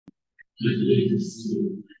allegiance to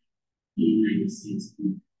the United States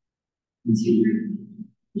and to the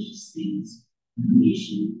United States, one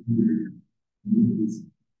nation, under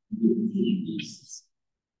liberty and justice.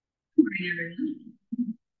 Good morning, everyone.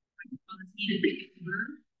 On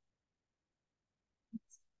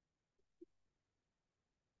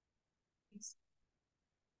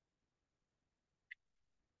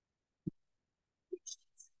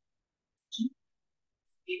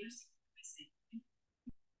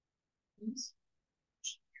this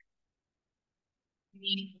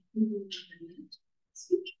meeting,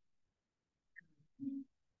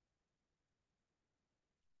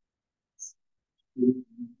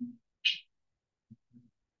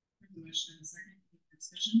 motion and a second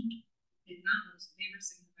discussion. If not, those in favor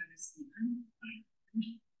signify by saying aye.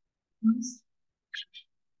 Opposed?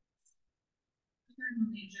 The third on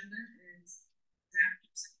the agenda is draft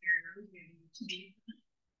of secondary road getting utility.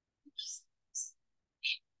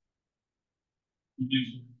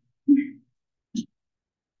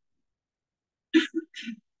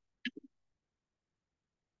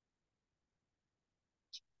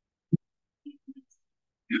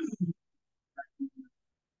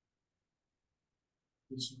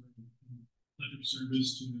 Pledge of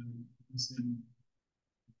service to the same.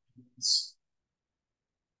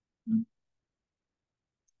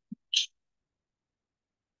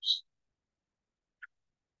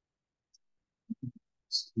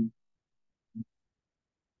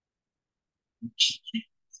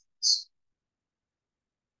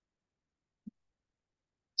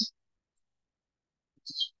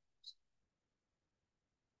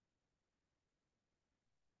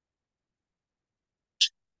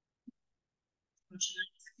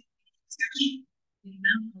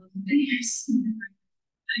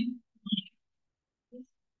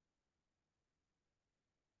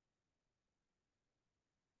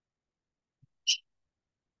 and a second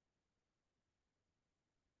discussion. If not, all those in favor signify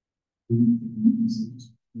by saying aye.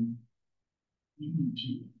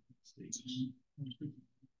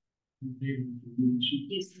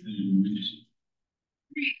 Yes.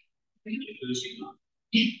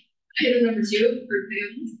 Item number 2 for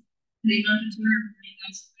payments. The amount of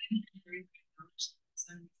 $240,533.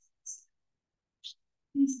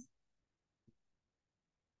 Please.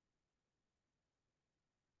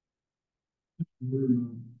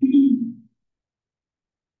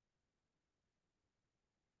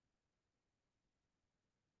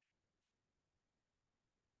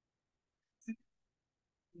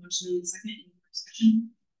 Motion and a second, any more discussion?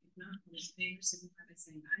 If not, all those in favor signify by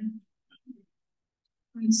saying aye.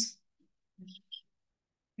 Please.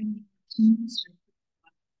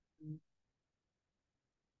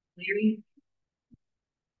 Larry.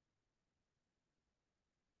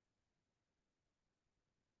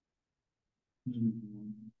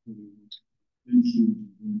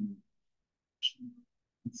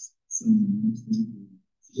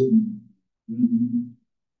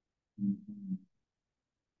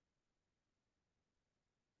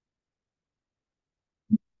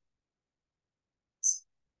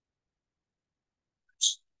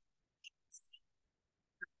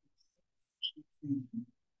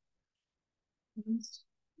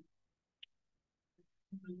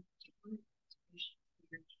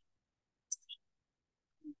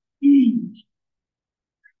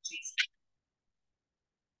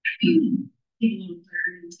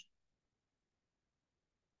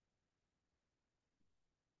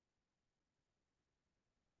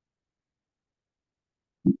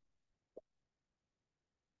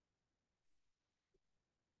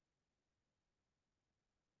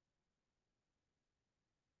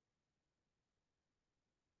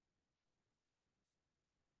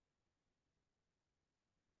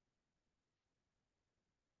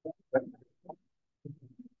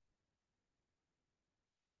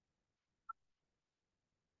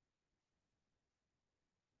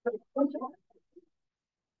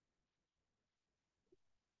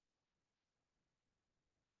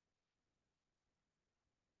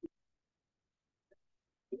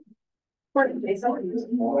 We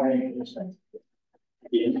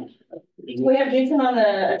have Jason on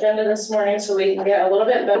the agenda this morning so we can get a little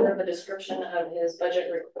bit better of a description of his budget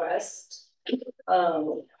request.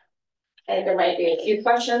 I think there might be a few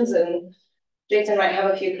questions and Jason might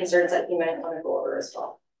have a few concerns that he might want to go over as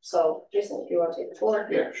well. So Jason, if you want to take the floor.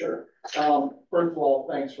 Yeah, sure. First of all,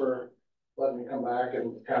 thanks for letting me come back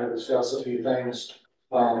and kind of discuss a few things.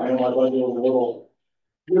 I know my budget was a little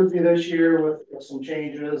goofy this year with some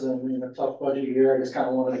changes and in a tough budget year. I just kind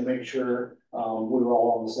of wanted to make sure we were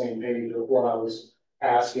all on the same page with what I was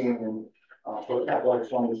asking and for FY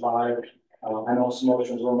 25. I know some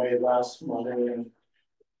motions were made last Monday and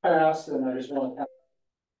passed, and I just want to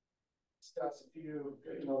discuss a few,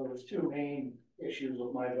 there was two main issues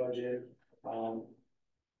with my budget,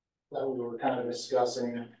 that we were kind of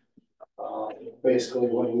discussing. Basically,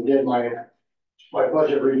 when we did my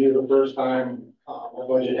budget review the first time, my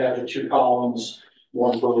budget had the two columns,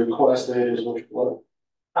 one for requested is what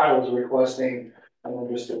I was requesting, and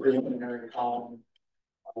then just a preliminary column.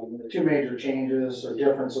 The two major changes or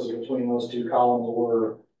differences between those two columns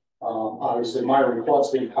were, obviously my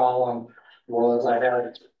requested column was I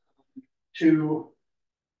had two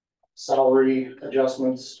salary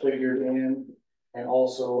adjustments figured in, and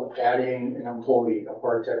also adding an employee, a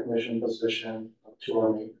part technician position to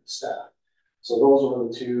our maintenance staff. So those were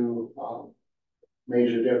the two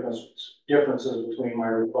major differences between my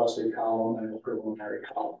requested column and the preliminary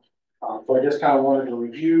column. So I just kind of wanted to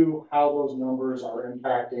review how those numbers are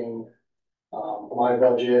impacting my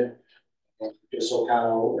budget, and just so kind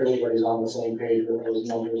of everybody's on the same page with those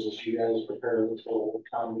numbers as you guys prepare the total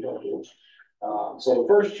county budget. So the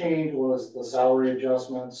first change was the salary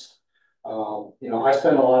adjustments. I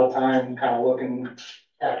spend a lot of time kind of looking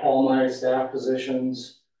at all my staff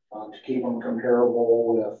positions to keep them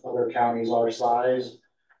comparable with other counties our size,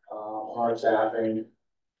 our staffing,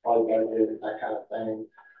 our budget, that kind of thing.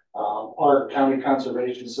 Our county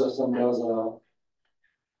conservation system does a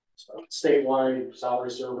statewide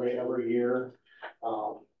salary survey every year.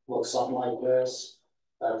 Looks something like this.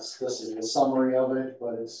 This is the summary of it,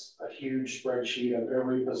 but it's a huge spreadsheet of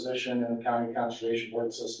every position in the county conservation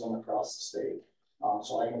board system across the state.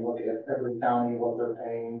 So I can look at every county, what they're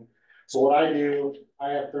paying. So what I do, I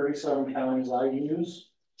have 37 counties I use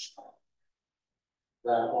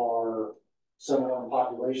that are similar in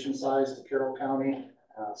population size to Carroll County,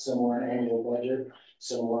 similar in annual budget,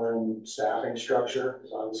 similar in staffing structure,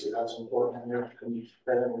 because obviously that's important when you're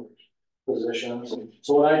comparing positions.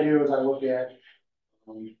 So what I do is I look at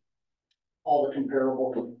all the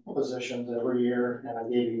comparable positions every year, and I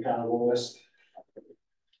gave you kind of a list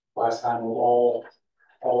last time of all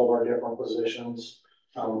of our different positions,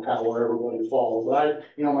 kind of where everybody falls. But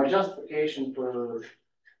my justification for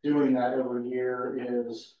doing that every year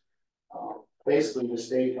is basically to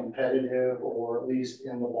stay competitive, or at least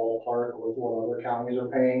in the ballpark with what other counties are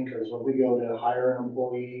paying. Because when we go to hire an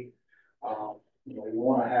employee, you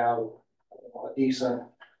want to have a decent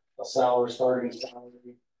starting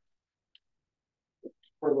salary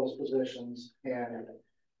for those positions. And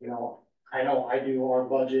I know I do our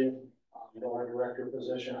budget. Our director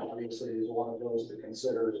position obviously is one of those to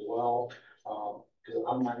consider as well. Because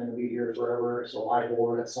I'm not going to be here forever, so my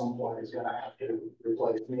board at some point is going to have to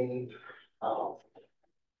replace me. I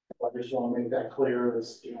just want to make that clear.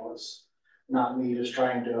 It's not me just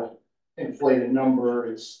trying to inflate a number.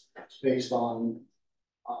 It's based on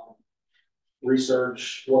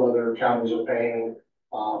research, what other counties are paying,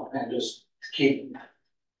 and just keep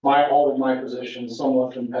all of my positions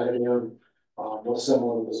somewhat competitive with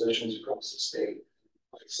similar positions across the state.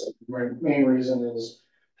 Like I said, my main reason is,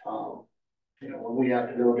 when we have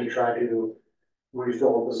to go to try to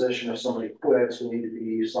refill a position if somebody quits, we need to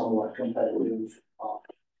be somewhat competitive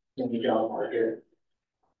in the job market.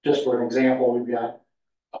 Just for an example, we've got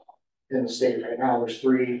in the state right now, there's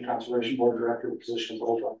 3 conservation board director positions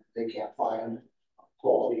open. They can't find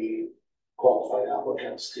qualified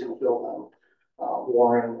applicants to fill them.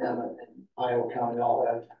 Warren, Emmett, and Iowa County all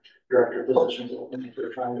have director positions open that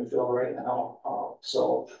they're trying to fill right now.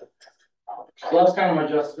 So that's kind of my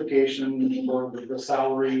justification for the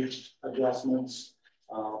salary adjustments.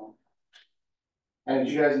 And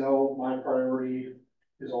as you guys know, my priority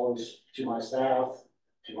is always to my staff,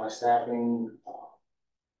 to my staffing,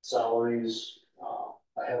 salaries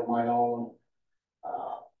ahead of my own.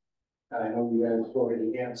 And I know you guys voted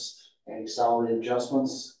against any salary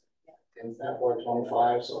adjustments in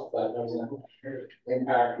FY25, so if that doesn't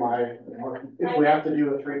impact my, if we have to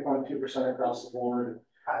do a 3.2% across the board,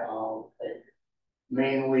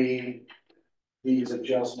 mainly these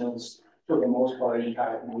adjustments for the most part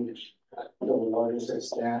impact me to the largest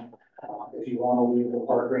extent. If you want to leave the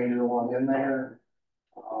park ranger one in there,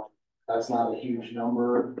 that's not a huge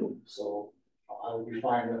number, so I would be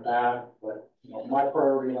fine with that. But my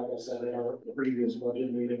priority, like I said in our previous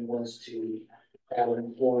budget meeting, was to add an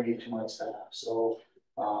employee to my staff. So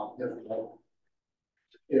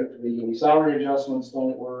if the salary adjustments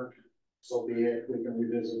don't work, so be it. We can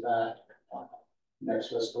revisit that next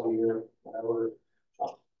fiscal year, whenever.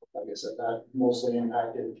 Like I said, that mostly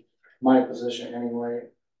impacted my position anyway.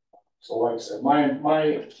 So like I said,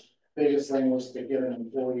 my biggest thing was to get an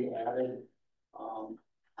employee added.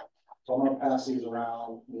 So I'm going to pass these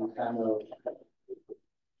around and kind of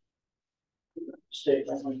state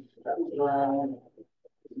around.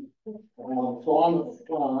 So on the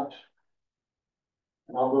front,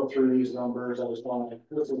 And I'll go through these numbers.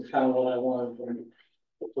 This is kind of what I wanted to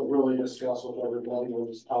really discuss with everybody,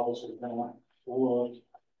 was how this was gonna look.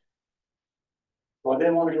 Well, I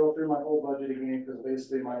didn't want to go through my whole budget again, because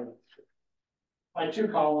basically my two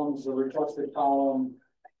columns, the requested column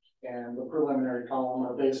and the preliminary column,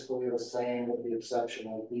 are basically the same, with the exception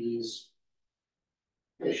of these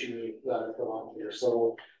issues that I put on here.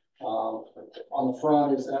 So, on the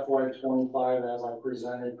front is FY 25 as I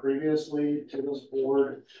presented previously to this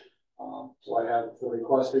board. So I have the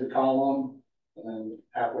requested column, and then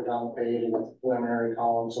halfway down the page, the preliminary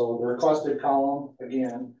column. So the requested column,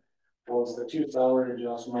 again, was the two salary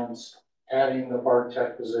adjustments, adding the park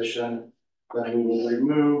tech position. Then we will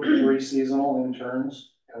remove 3 seasonal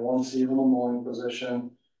interns and 1 seasonal mowing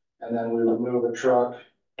position. And then we would move a truck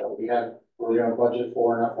that we're gonna budget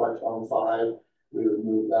for in FY 25. We would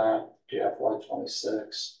move that to FY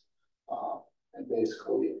 26. And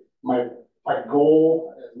basically, my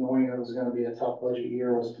goal, knowing it was gonna be a tough budget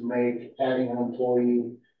year, was to make adding an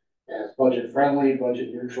employee as budget friendly,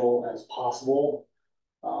 budget neutral as possible.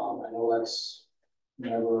 I know that's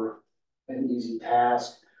never an easy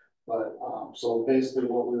task, but, so basically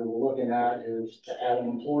what we were looking at is to add an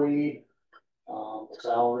employee,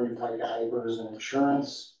 salary, like IVers and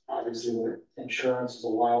insurance. Obviously, the insurance is a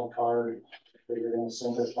wild card. If you're in a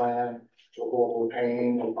single plan, so what we're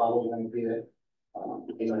paying, we're probably gonna get,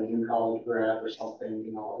 a new college grad or something,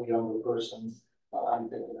 a younger person. I'm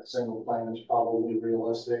thinking a single plan is probably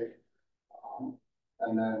realistic.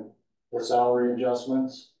 And then the salary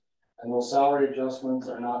adjustments. And those salary adjustments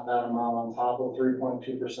are not that amount on top of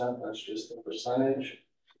 3.2%, that's just the percentage.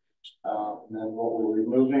 And then what we're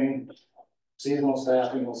removing, seasonal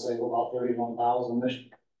staffing will save about 31,000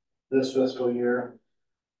 this fiscal year.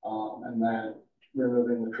 And then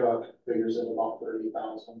removing the truck figures at about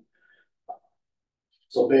 30,000.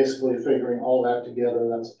 So basically figuring all that together,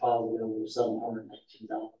 that's a positive of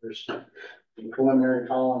 $719. The preliminary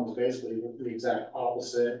column is basically the exact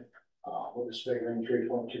opposite. We're just figuring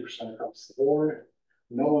 3.2% across the board.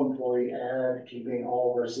 No employee add, keeping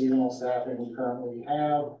all of our seasonal staffing we currently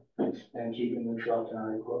have, and keeping the truck in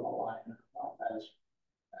our equipment line as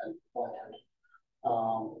planned.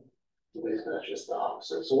 So basically that's just the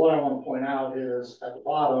opposite. So what I want to point out is at the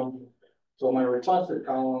bottom, so my requested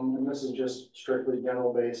column, and this is just strictly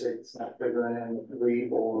general basic, it's not figuring in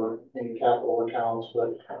REAP or any capital accounts,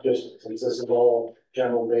 but just since this is all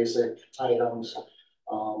general basic items,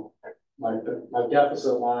 my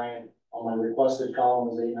deficit line on my requested column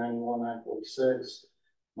is 891,946.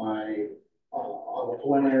 My on the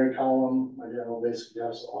preliminary column, my general basic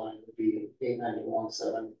deficit line would be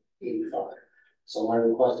 891,785. So my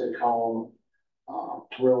requested column,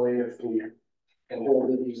 really, if we can hold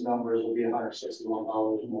to these numbers, will be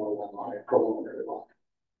 $161 more than my preliminary line.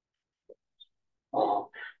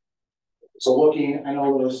 So looking, I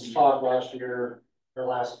know there was some talk last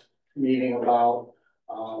meeting about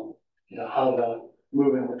how to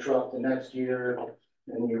move in the truck the next year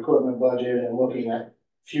and the equipment budget, and looking at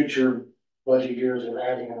future budget years of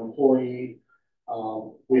adding an employee.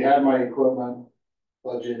 We had my equipment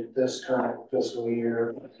budget this current fiscal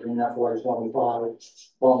year in FY 25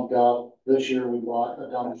 bumped up. This year we bought a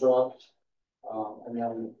dump truck, and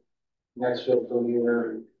then next fiscal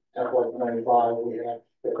year, FY 25, we had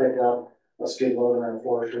to pick up a skid loader and a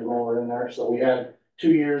forestry mower in there. So we had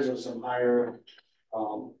 2 years of some higher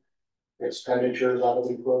expenditures out of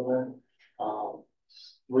the equipment.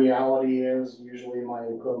 Reality is usually my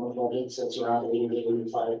equipment budget sits around 80 to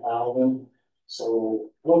 85,000.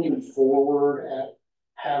 So looking forward at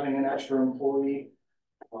having an extra employee,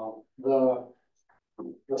 the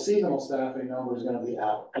seasonal staffing number is going to be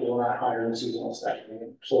out. We're not hiring seasonal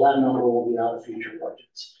staffing, so that number will be out of future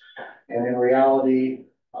budgets. And in reality,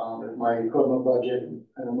 if my equipment budget in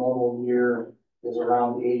a normal year is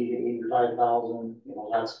around 80 to 85,000,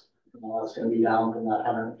 that's going to be down from that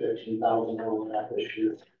 115,000 where we're at this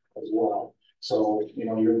year as well. So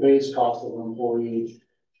your base cost of an employee,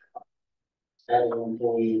 adding an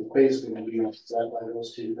employee, is basically going to be offset by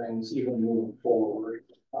those two things, even moving forward.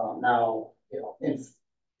 Now, in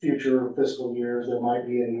future fiscal years, there might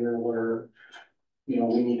be a year where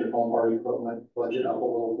we need to bump our equipment budget up a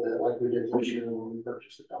little bit, like we did this year when we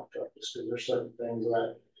purchased the dump truck, just because there's certain things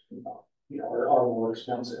that are more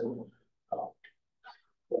expensive.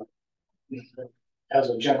 As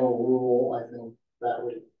a general rule, I think that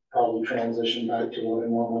would probably transition back to what I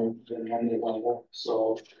normally do at Monday level.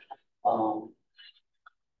 So,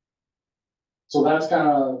 so that's kind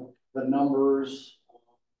of the numbers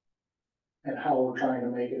and how we're trying to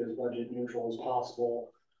make it as budget neutral as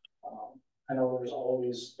possible. I know there's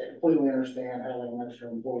always, I completely understand having an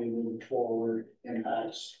extra employee moving forward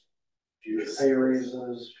impacts future pay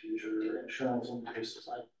raises, future insurance increases,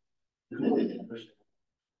 I completely understand.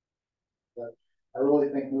 But I really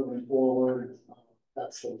think moving forward,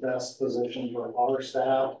 that's the best position for our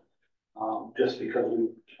staff. Just because we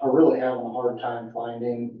are really having a hard time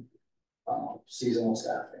finding, seasonal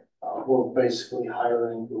staffing. We're basically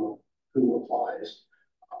hiring who applies.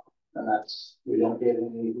 And that's, we don't get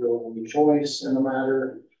any real choice in the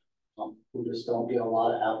matter. We just don't get a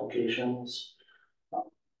lot of applications.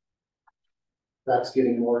 That's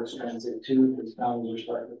getting more expensive too, because counties are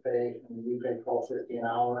starting to pay, I mean, we pay $12.50 an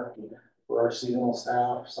hour for our seasonal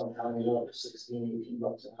staff, some counties are up to 16, 18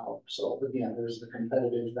 bucks an hour. So again, there's the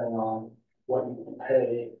competitive thing on what you can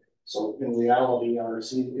pay. So in reality,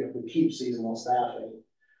 if we keep seasonal staffing,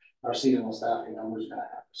 our seasonal staffing numbers gonna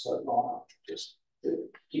have to start going up just to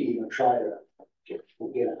even try to get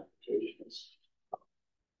applications.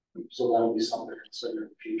 So that'll be something to consider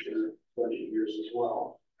in future budget years as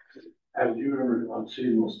well. Have you ever on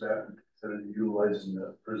seasonal staff considered utilizing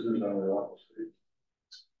the prisoners on their office?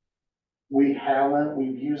 We haven't,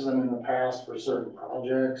 we've used them in the past for certain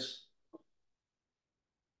projects.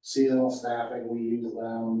 Seasonal staffing, we use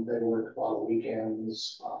them, they work a lot of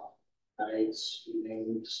weekends, nights,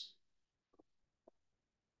 evenings.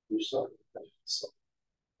 We start. So.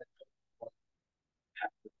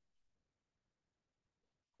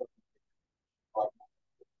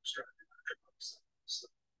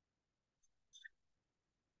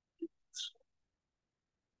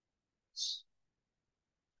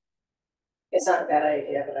 It's not a bad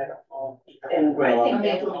idea, but I don't know. And I think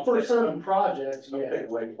they For certain projects, yeah. Okay,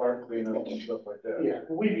 like park cleanup and stuff like that. Yeah,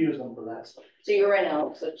 we've used them for that stuff. so you're right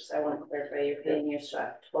now, so just I want to clarify, you're paying your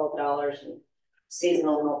staff $12 and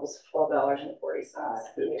seasonal help is $12.40.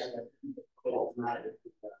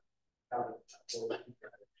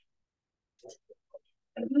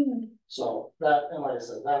 So that, and like I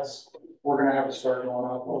said, we're gonna have to start going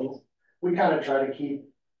up. We kind of try to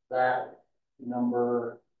keep that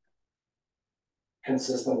number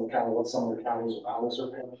consistent with kind of what some of the counties around us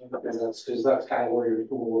are paying, because that's kind of where your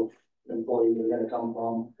pool of employees are gonna come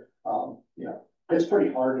from. You know, it's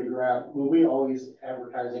pretty hard to grab. We always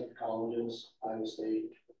advertise at the colleges, Iowa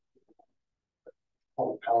State,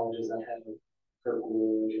 public colleges that have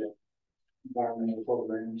Carroll environmental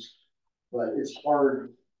programs, but it's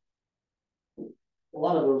hard. A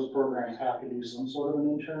lot of those programs have to do some sort of an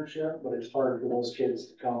internship, but it's hard for those kids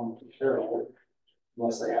to come to Carroll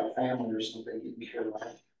unless they have a family or something you can care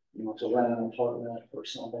about, you know, to rent an apartment or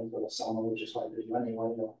something for the summer, which is like they do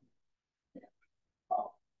anyway.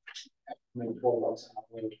 Maybe $12 an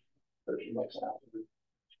hour, $13 an hour.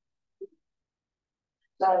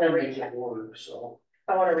 So I want to Make it recap. work, so.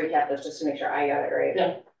 I want to recap this just to make sure I got it right.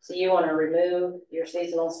 Yeah. So you want to remove your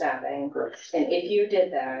seasonal staffing. Correct. And if you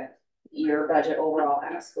did that, your budget overall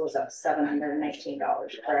ask goes up $719,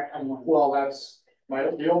 correct? Well, that's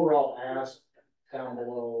the overall ask down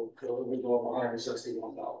below, we go up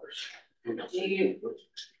 $161. Do you?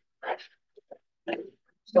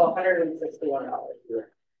 So $161.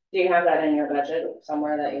 Do you have that in your budget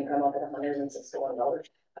somewhere that you can come up with $161?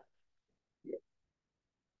 You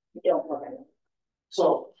don't, okay.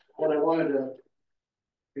 So what I wanted to,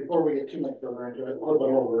 before we get too much further into it, a little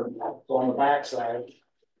bit over, so on the back side,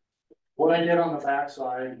 what I did on the back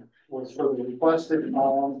side was for the requested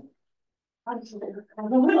column. I was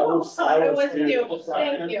with you,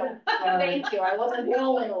 thank you, thank you, I wasn't the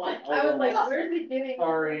only one, I was like, where's he getting?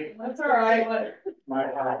 Sorry. That's all right. My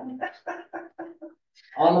problem.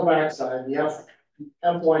 On the back side, the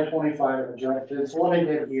FY 25 adjusted, so what I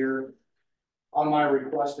did here, on my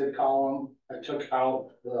requested column, I took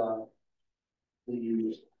out the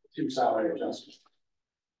two salary adjustments.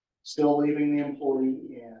 Still leaving the employee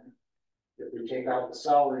in. If we take out the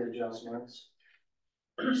salary adjustments,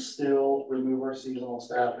 still remove our seasonal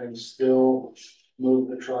staffing, still move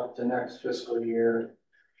the truck to next fiscal year.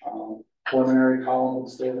 Preliminary column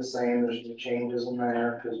would stay the same, there's no changes in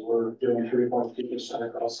there, because we're doing 3.2%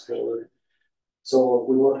 across the board. So if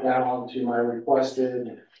we look down to my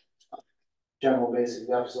requested general basic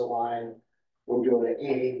deficit line, we'll go to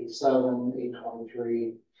 887,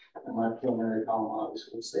 823, and my preliminary column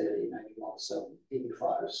obviously would stay at 891,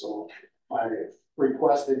 785. So my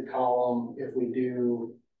requested column, if we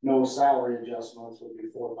do no salary adjustments, would be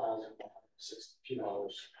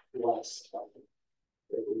 $4,162 less.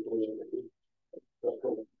 If we do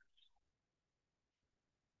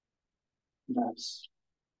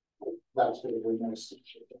that's really nice,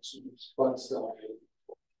 but still,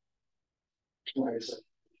 like I said,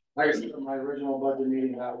 in my original budget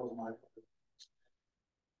meeting, that was my.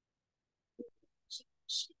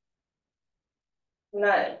 I'm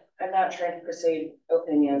not trying to persuade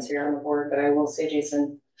opinions here on the board, but I will say,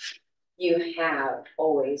 Jason, you have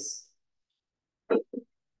always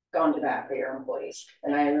gone to bat for your employees.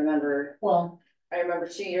 And I remember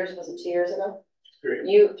 2 years, was it 2 years ago? 3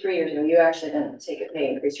 years ago, you actually didn't take a pay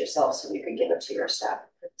increase yourself so you could give it to your staff.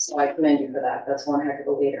 So I commend you for that. That's one heck of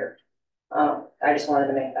a leader. I just wanted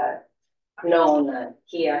to make that known that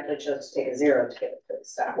he actually chose to take a 0 to give it to the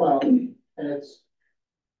staff. Well, and it's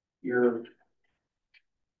your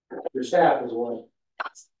staff is what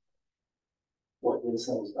these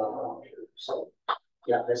things done around here, so.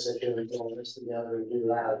 Yeah, I said, here we go, this together and do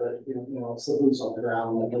that, but you know, it's the boots on the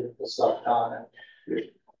ground that get the stuff done. And if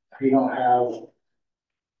you don't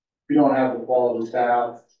have the quality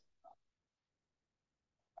staff,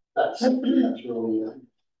 that's really,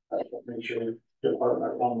 make sure your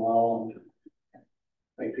department run well and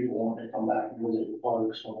make people want to come back and visit the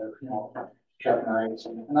parks when they're, kept nights.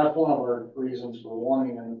 And that's one of our reasons for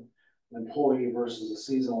wanting an employee versus a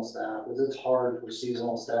seasonal staff, is it's hard for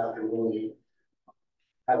seasonal staff to really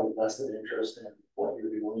have a vested interest in what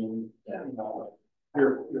you're doing. Yeah.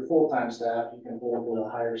 Your full-time staff, you can hold to a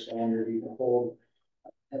higher standard, you can hold,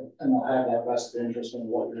 and they'll have that vested interest in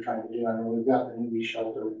what you're trying to do. I mean, we've got the newbie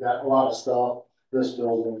shelter, we've got a lot of stuff, this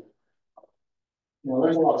building.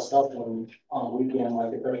 There's a lot of stuff on a weekend,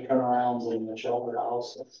 like if there's turnarounds in the shelter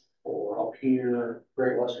house, or up here,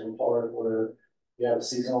 Great Western Park, where you have a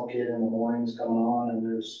seasonal kid in the mornings coming on, and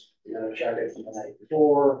you gotta check it from the night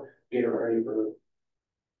before, get it ready for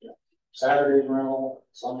Saturday's rental,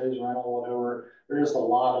 Sunday's rental, whatever. There's just a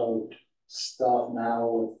lot of stuff now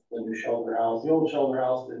with the new shelter house. The old shelter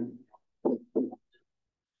house didn't, with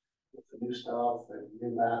the new stuff and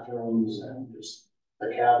new bathrooms and just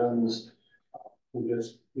the cabins. We've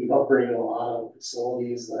upgraded a lot of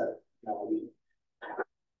facilities that,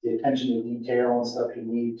 the attention to detail and stuff you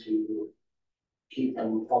need to keep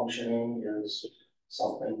them functioning is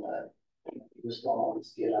something that you just don't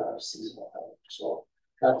always get out of seasonal help. So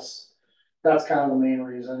that's kind of the main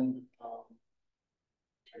reason.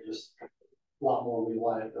 I just a lot more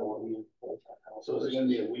reliability in full-time help. So is it gonna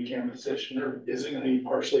be a weekend position, or is it gonna be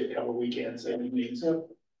partially cover weekends and evenings? Yep.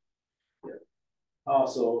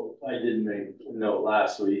 Also, I did make a note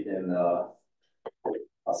last week, and I'll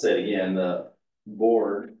say it again, the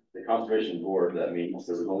conservation board that meets,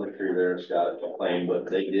 there was only 3 there, Scott complained, but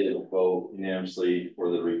they did vote unanimously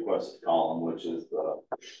for the requested column, which is the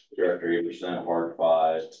director 8%, hard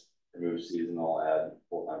 5, remove seasonal, add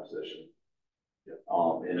full-time position.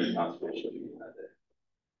 In the conservation meeting that day.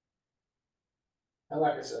 And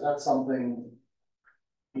like I said, that's something,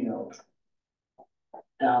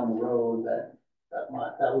 down the road that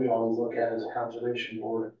we always look at as a conservation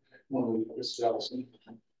board when we discuss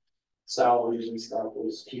salaries and stuff,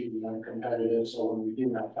 is keeping them competitive. So when we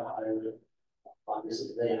do have to hire,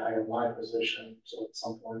 obviously they hire my position, so at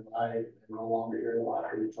some point I am no longer here, they'll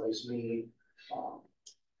have to replace me.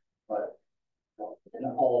 But in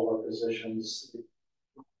all of our positions,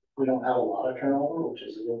 we don't have a lot of turnover, which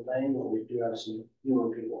is a good thing, but we do have some newer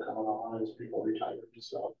people coming on as people retire and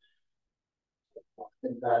stuff. I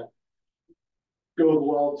think that goes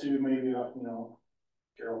well to maybe,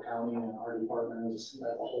 Carroll County and our department as a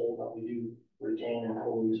whole, that we do retain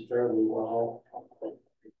employees fairly well.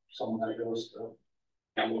 Someone that goes to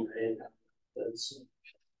county paid, that's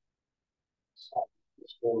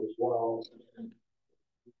sport as well.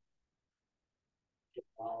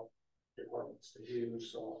 Departments to do,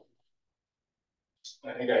 so.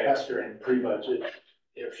 I think I asked her in pre-budget,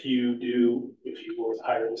 if you will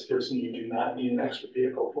hire this person, you do not need an extra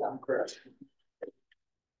vehicle for them, correct?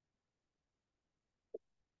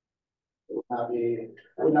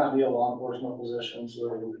 Would not be a law enforcement position, so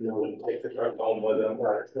there would be no, Take the truck home with them.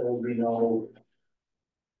 there would be no,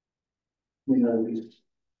 be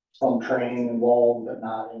some training involved, but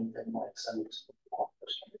not anything like sending some law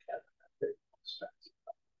enforcement academy.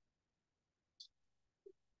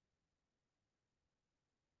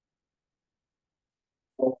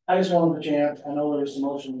 I just wanted the chance, I know there was some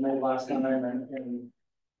motions made last time, and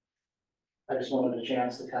I just wanted a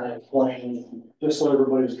chance to kind of explain, just so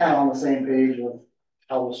everybody was kind of on the same page with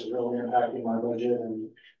how this is really impacting my budget,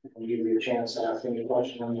 and give you a chance to ask any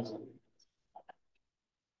questions.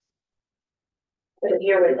 But if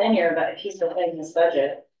he's within his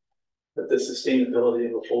budget. But the sustainability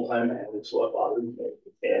of a full-time man is what bothers me.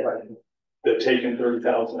 And they've taken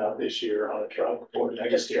 30,000 out this year on a truck for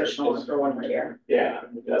next year. For 1 more year. Yeah,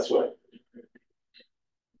 that's what.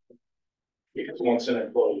 Because once an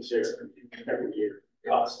employee's here, every year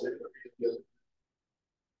costs it.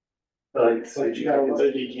 So you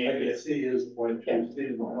can't get see his point,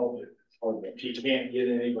 seasonal help. if you can't get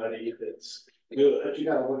anybody that's good. But you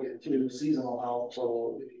gotta look at too, seasonal help,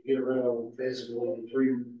 so if you get rid of basically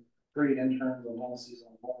three interns and one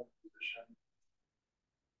seasonal help position.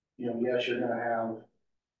 You know, yes, you're gonna have,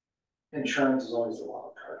 insurance is always a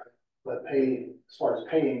wild card, but pay, as far as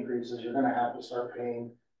pay increases, you're gonna have to start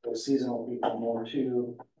paying those seasonal people more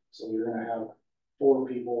too. So you're gonna have 4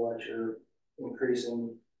 people that you're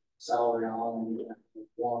increasing salary on, and you're gonna have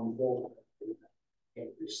 1 full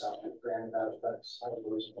increase salary, granted that affects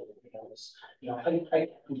salaries and everything else. You know, I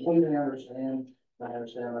completely understand,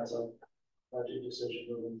 that's a budget decision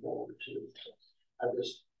moving forward too. I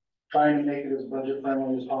just trying to make it as budget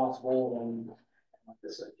friendly as possible, and like I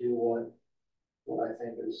said, do what I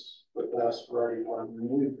think is the best for our department.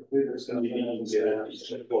 We've discussed Get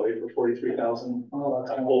an employee for 43,000. Oh,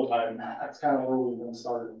 that's full time. That's kind of where we've been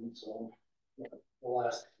starting, so the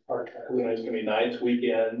last part. It's gonna be nights,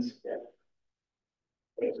 weekends. Yeah.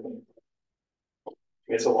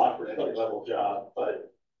 It's a lot for an entry level job,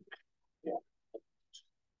 but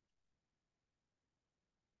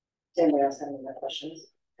Does anybody else have any more questions?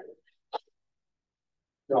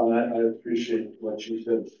 No, I appreciate what you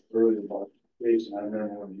said earlier about Jason. I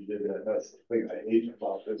remember when you did that. That's the thing I hate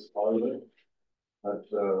about this part of it. But,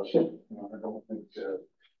 you know, I don't think,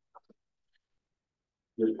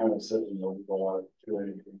 you're kind of sitting there with a lot of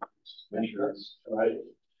doing insurance, right?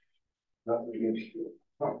 Not against you.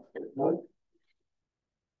 Oh, what?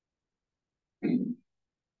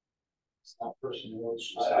 It's not personal,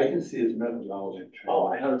 it's just. I can see his methodology. I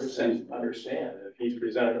 100% understand if he's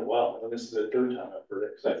presented it well. And this is the 3rd time I've heard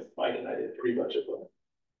it, because Mike and I did pre-budget with him.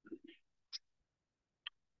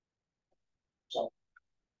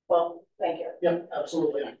 Well, thank you. Yep,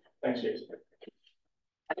 absolutely. Thanks, Jason.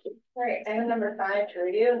 All right, item number 5 to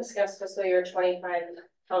review and discuss fiscal year 25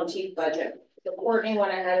 county budget. So Courtney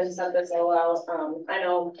went ahead and sent this all out. I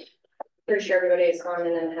know, pretty sure everybody has gone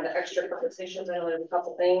in and had extra conversations. I know there's a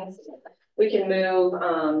couple things. We can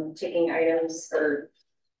move, taking items or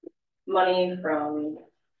money from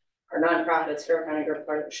our nonprofits, Carroll County Group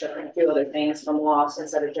Partnership, and a few other things from loss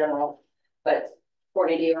instead of general. But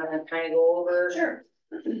Courtney, do you want to kind of go over? Sure.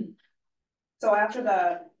 So after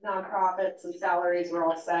the nonprofits and salaries were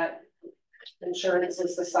all set, insurance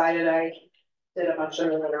was decided. I did a bunch of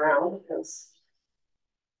running around because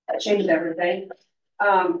that changed everything.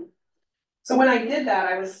 So when I did that,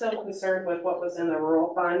 I was still concerned with what was in the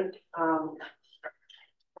rural fund.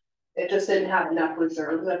 It just didn't have enough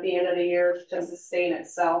reserves at the end of the year to sustain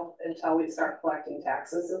itself until we start collecting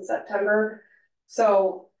taxes in September.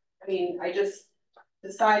 So, I mean, I just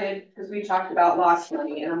decided, because we talked about lost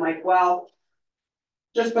money, and I'm like, well,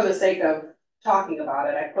 just for the sake of talking about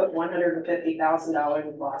it, I put $150,000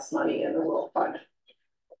 of lost money in the rural fund.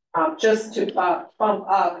 Just to bump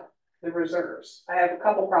up the reserves. I have a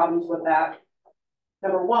couple problems with that.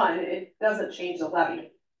 Number one, it doesn't change the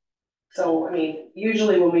levy. So, I mean,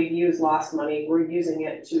 usually when we use lost money, we're using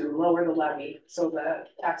it to lower the levy so the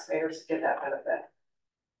taxpayers get that benefit.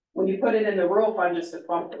 When you put it in the rural fund just to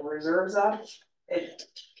bump the reserves up,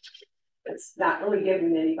 it's not really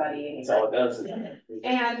giving anybody anything. That's all it does.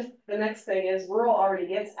 And the next thing is rural already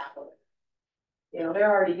gets half of it. You know, they're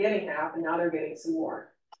already getting half and now they're getting some more.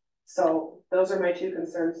 So those are my 2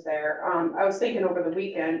 concerns there. I was thinking over the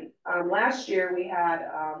weekend, last year we had,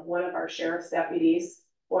 one of our sheriff's deputies,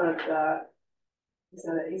 one of the,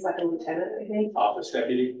 he's like a lieutenant, I think. Office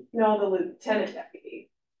deputy. No, the lieutenant deputy.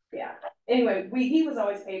 Yeah. Anyway, he was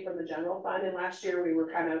always paid from the general fund, and last year we were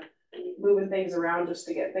kind of moving things around just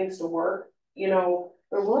to get things to work. You know,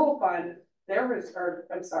 the rural fund, the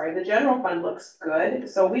general fund looks good,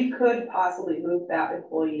 so we could possibly move that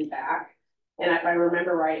employee back. And if I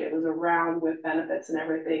remember right, it was around with benefits and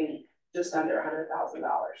everything, just under $100,000.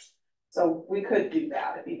 So we could do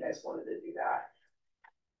that if you guys wanted to do that.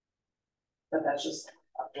 But that's just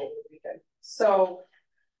up over the weekend. So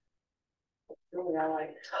really,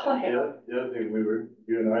 The other thing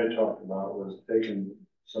you and I talked about was taking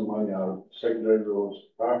some money out of secondary roads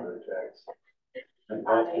property tax. And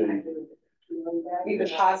possibly you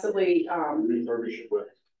could possibly, refurbish it with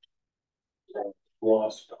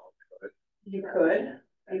lost. you could.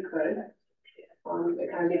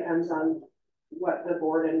 It kind of depends on what the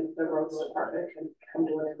board and the roads department can come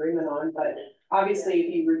to an agreement on, but obviously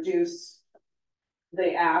if you reduce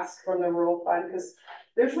the ask from the rural fund, because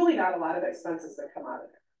there's really not a lot of expenses that come out of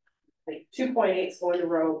it. Like 2.8 is going to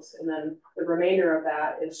roads, and then the remainder of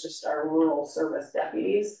that is just our rural service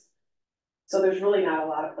deputies. So there's really not a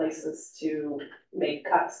lot of places to make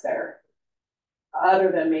cuts there,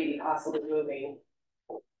 other than maybe possibly moving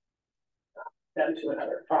them to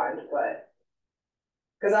another fund, but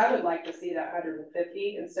Cause I would like to see that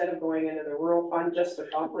 150 instead of going into the rural fund just to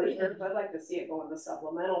cover it. I'd like to see it go in the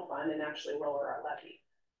supplemental fund and actually lower our levy.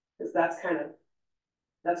 Cause that's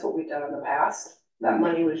what we've done in the past. That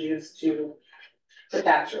money was used for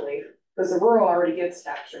tax relief, cause the rural already gets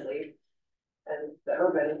tax relief. And the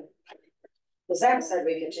urban, The Zach said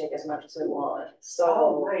we could take as much as we want, oh,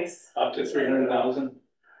 so. nice. Up to 300,000.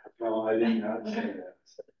 No, I did not say that.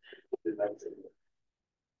 Did not say that.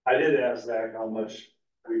 I did ask Zach how much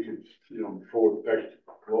we could, before effective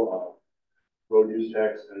road use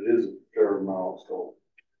tax, and it is a fair amount, so.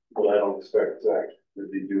 But I don't expect Zach to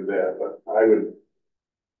do that, but I would.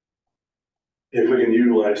 If we can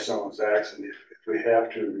utilize some of Zach's, and if we have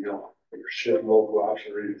to, ship local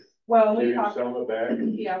option, Well, we maybe talked, some of it back.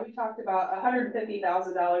 yeah, we talked about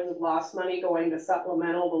 $150,000 of lost money going to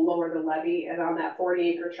supplemental to lower the levy, and on that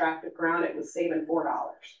 40-acre tract of ground, it was saving $4.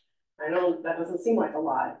 I know that doesn't seem like a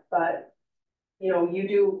lot, but you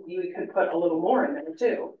could put a little more in there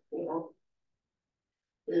too,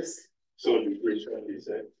 Just. So it'd be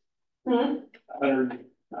 376. Hmm?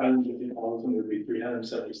 150,000 would be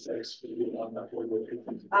 376. On that 40 acre.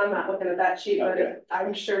 I'm not looking at that sheet, but Okay.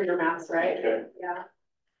 I'm sure your math's right. Okay. Yeah.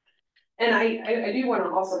 And I do wanna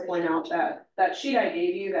also point out that sheet I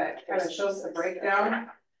gave you that kind of shows the breakdown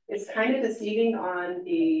is kind of deceiving on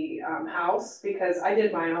the house, because I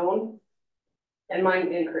did my own. And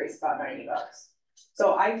mine increased about $90.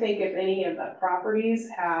 So I think if any of the properties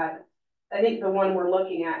had, I think the one we're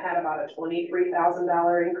looking at had about a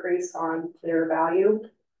 $23,000 increase on their value.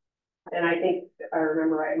 And I think, if I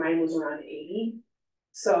remember right, mine was around 80.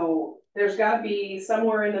 So there's gotta be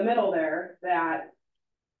somewhere in the middle there that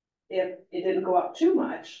if it didn't go up too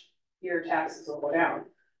much, your taxes will go down.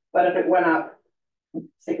 But if it went up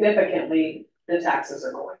significantly, the taxes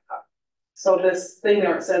are going up. So this thing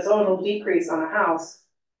there, it says, oh, it'll decrease on a house,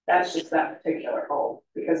 that's just that particular home,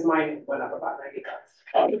 because mine went up about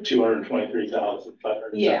 $90.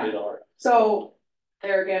 $223,570. So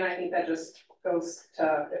there again, I think that just goes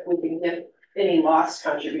to, if we can get any lost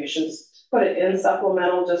contributions, put it in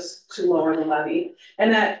supplemental just to lower the levy.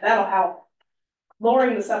 And that'll help.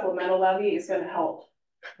 Lowering the supplemental levy is gonna help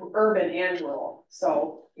urban and rural.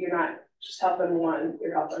 So you're not just helping one,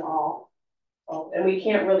 you're helping all. And we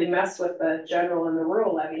can't really mess with the general and the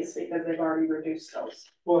rural levies because they've already reduced those.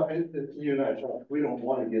 Well, you and I talked, we don't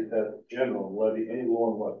wanna get that general levy any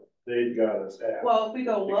lower than what they've got us at. Well, if we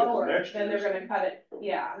go Because lower, next then they're year's- gonna cut it,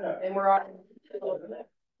 yeah, Yeah. and we're already.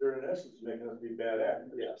 They're in essence making us be bad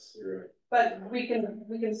actors. Yes. You're right. But we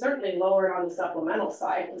can certainly lower it on the supplemental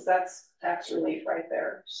side, because that's tax relief right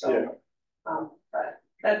there, so. Yeah. But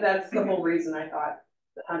that's the whole reason I thought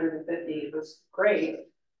the 150 was great,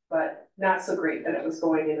 but not so great that it was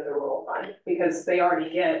going into the rural fund, because they already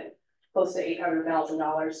get close to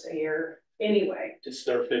 $800,000 a year anyway. Just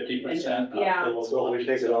their 50%. Yeah. So we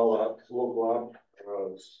take it all out, local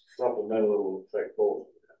supplemental will affect both.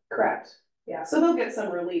 Correct, yeah, so they'll get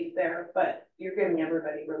some relief there, but you're giving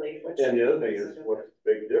everybody relief, which. And the other thing is, what's the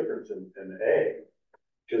big difference in ag?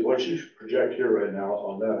 Cause what you project here right now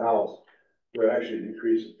on that house, we're actually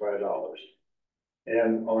decreasing $5.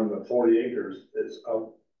 And on the 40 acres, it's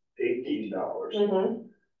up $18. Mhm.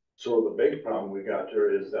 So the big problem we got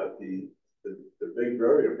there is that the big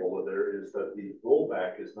variable there is that the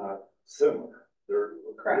rollback is not similar. They're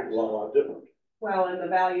Correct. a lot different. Well, and the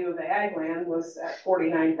value of the ag land was at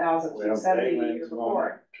 49,270 the year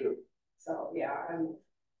before, Too. so, yeah, I'm.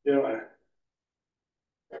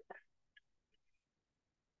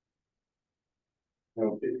 You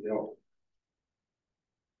know,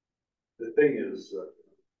 the thing is,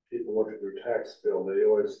 people look at their tax bill, they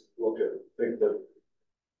always think that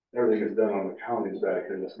everything is done on the county's back,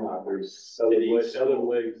 and it's not. There's other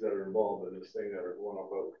legs that are involved in this thing that are going up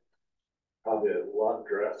probably a lot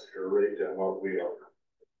drastic rate than what we are.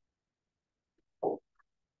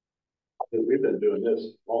 We've been doing this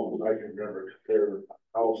long as I can remember, compare a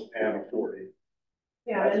house and a 40.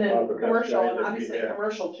 Yeah, That's and about then the best commercial, guide and that we obviously have.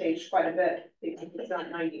 commercial changed quite a bit, because it's not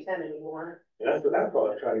 90-10 anymore. That's what I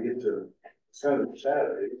thought, trying to get to Senator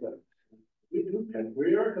Saturday, but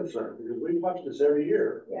we are concerned, because we watch this every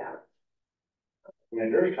year. Yeah,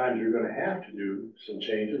 And there's times you're gonna have to do some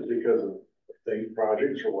changes because of things,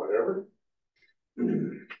 projects or whatever.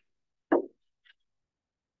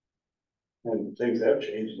 And things have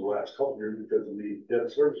changed in the last couple of years because of the debt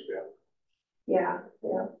service gap. yeah.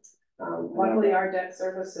 Luckily, our debt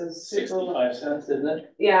service is super. 65 cents, isn't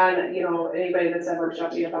it? Yeah, and anybody that's ever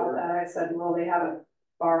jumped me about that, I said, well, they haven't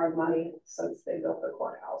borrowed money since they built the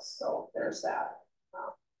courthouse, so there's that.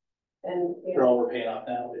 And, All we're paying off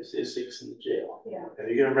now is 6 in the jail. yeah, And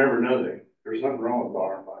you gotta remember another thing, there's nothing wrong with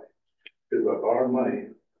borrowing money. Because by borrowing money,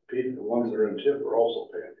 people, the ones that are in tip are also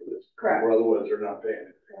paying for this. Correct. Or otherwise they're not paying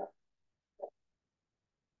it.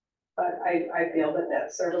 But I feel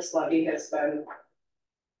that service levy has been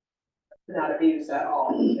not abused at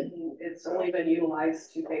all. It's only been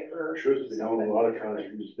utilized to pay for. Truth be known, a lot of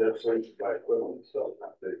counties use debt service to buy equipment, so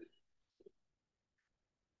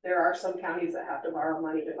There are some counties that have to borrow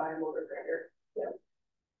money to buy a motor grader. Yeah.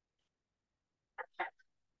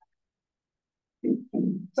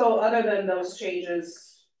 So other than those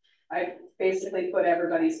changes, I basically put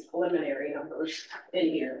everybody's preliminary numbers in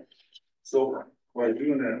here. So by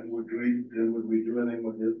doing that, would we do anything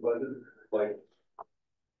with this budget? Like,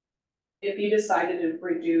 If you decided to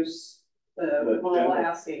reduce the rural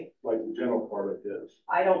asking, like the general part of this?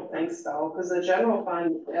 I don't think so, because the general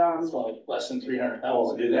fund, It's like less than 300,000.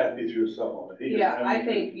 Oh, it'd have to be through supplement. yeah, I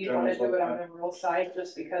think you want to do it on the rural side,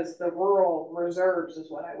 just because the rural reserves is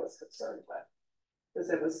what I was concerned with. Because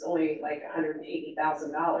it was only like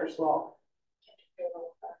 $180,000, well.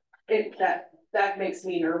 That makes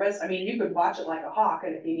me nervous, I mean, you could watch it like a hawk,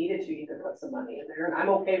 and if you needed to, you could put some money in there, and I'm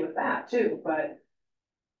okay with that too, but.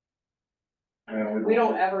 We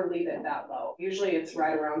don't ever leave it that low, usually it's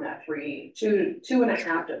right around that 2.5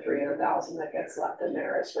 to 300,000 that gets left in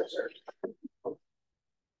there as reserve. I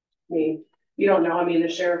mean, you don't know, I mean,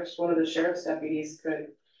 one of the sheriff's deputies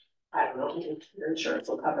could, I don't know, your insurance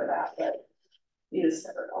will cover that, but you just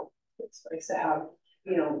never know. It's nice to have,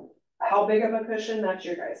 how big of a cushion, that's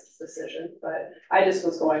your guys' decision, but I just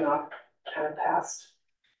was going off kind of past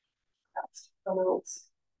amounts.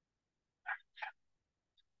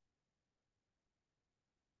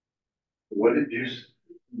 What did you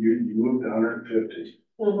moved to 150,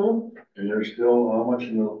 Mm-hmm. and there's still how much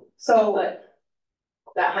in the? So, But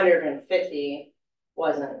that 150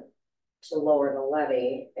 wasn't to lower the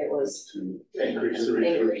levy, it was To Increase the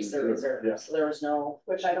to increase the reserve, Yeah. so there was no.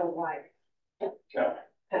 which I don't like No,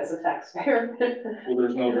 as a taxpayer. well,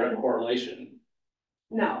 there's no direct correlation.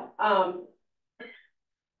 No,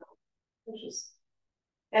 which is,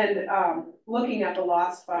 and, looking at the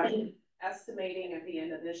lost fund, estimating at the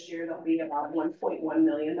end of this year, there'll be about $1.1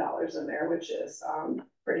 million in there, which is,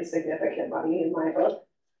 pretty significant money in my book.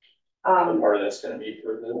 Part of that's gonna be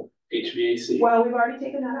for the HVAC. Well, we've already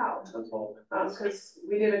taken that out, That's all. because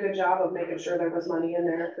we did a good job of making sure there was money in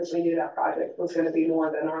there, because we knew that project was gonna be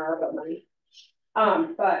more than our ARPA money.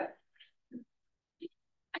 But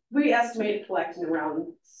we estimated collecting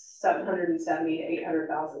around $770,000 to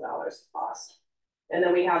 $800,000 cost. And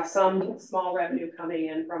then we have some small revenue coming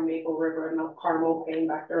in from Maple River and Mount Carmel paying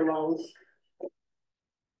back their loans.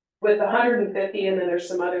 With 150, and then there's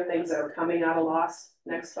some other things that are coming out of loss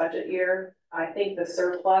next budget year. I think the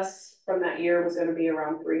surplus from that year was gonna be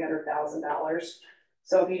around $300,000.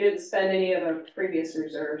 So if you didn't spend any of the previous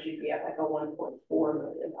reserves, you'd be at like a $1.4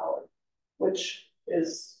 million, which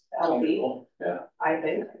is healthy, Yeah. I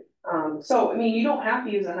think. So I mean, you don't have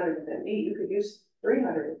to use 150, you could use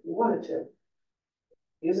 300 if you wanted to.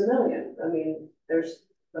 Use $1 million, I mean,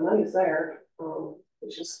 the money's there,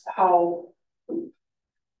 it's just how.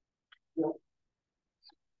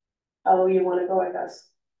 How low you wanna go, I guess.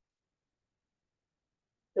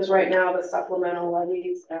 Cause right now the supplemental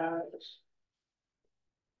levies, I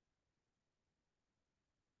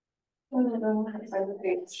don't know, it's on the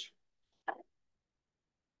page.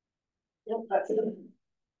 Yep, that's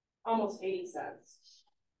almost 80 cents.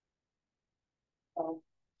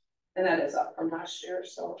 And that is up from last year,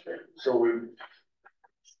 so. So we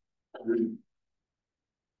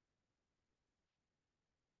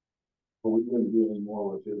wouldn't do any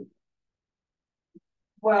more with it.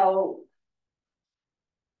 Well.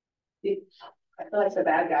 I feel like the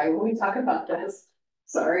bad guy when we talk about this,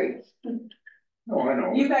 sorry. No, I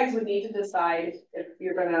know. You guys would need to decide if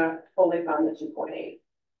you're gonna fully fund the 2.8.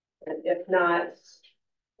 And if not,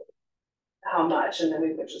 how much, and then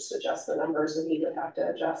we would just adjust the numbers and he would have to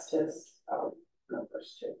adjust his,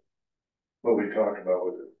 numbers too. What we talked about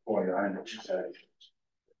with the 49, what you said.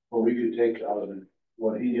 Well, we could take out of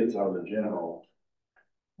what he gets out of the general.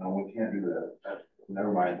 No, we can't do that.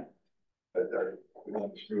 Never mind. But we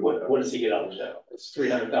won't screw it up. What does he get out of that? It's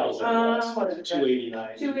 300,000. What is it?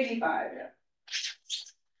 289. 285, yeah.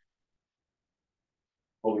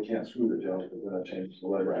 Well, we can't screw the general, because we're gonna change the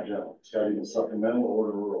letter of general. It's gotta be the supplemental or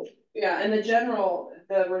the rural. Yeah, and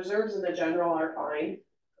the reserves in the general are fine.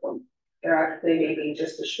 They're actually maybe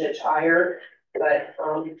just a smidge higher, but,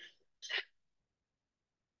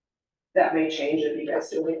 that may change if you guys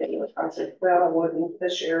do anything with concert. Well, it wouldn't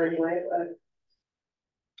this year anyway, but.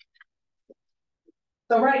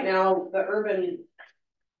 So right now, the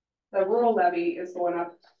rural levy is going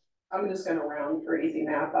up, I'm just gonna round for easy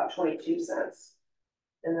math, about 22 cents.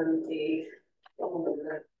 And then the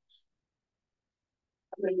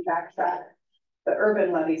let me backtrack. The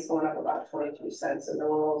urban levy's going up about 22 cents and the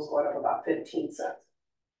rural is going up about 15 cents.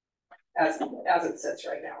 As it sits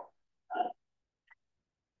right now.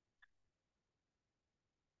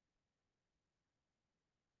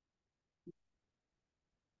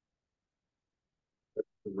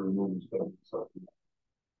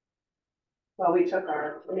 Well, we took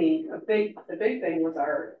the big thing was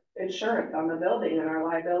our insurance on the building and our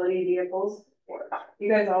liability vehicles. You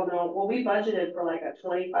guys all know, well, we budgeted for like a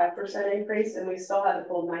 25% increase and we still had to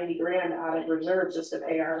pull 90 grand out of reserves just to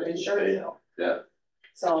pay our insurance bill. Yeah.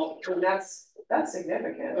 So, and that's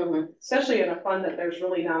significant, especially in a fund that there's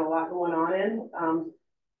really not a lot going on in.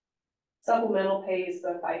 Supplemental pays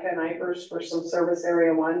the FICA and IFRS for some service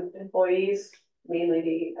area 1 employees, mainly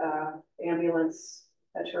the ambulance,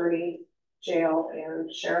 attorney, jail,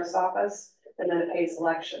 and sheriff's office, and then it pays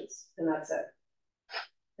elections, and that's it.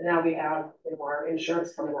 And now we have more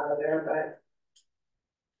insurance coming out of there,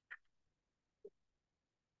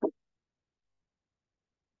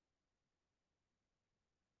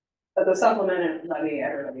 but the supplemental levy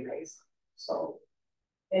everybody pays. So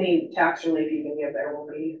any tax relief you can give there will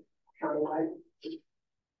be countywide.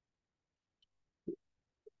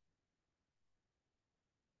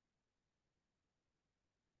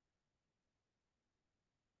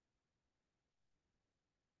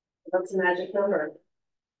 That's a magic number.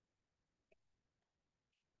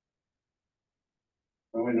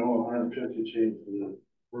 And we know 150 changed the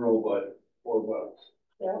rural by $4.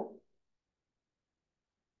 Yeah.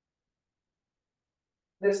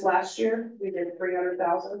 This last year, we did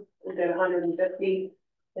 300,000. We did 150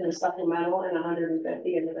 in the supplemental and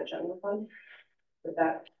 150 into the general fund. But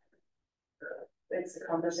that makes the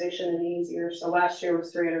conversation any easier. So last year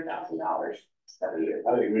was $300,000 every year.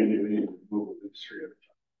 I think we need to move at least 300.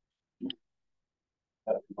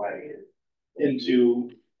 That's my idea.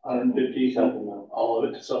 Into 150 supplemental, all of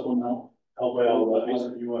it to supplemental. Help by all the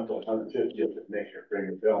levies. You want the 150 to make sure bring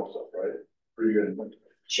it down stuff, right? Pretty good.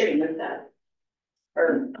 Sure, you moved that.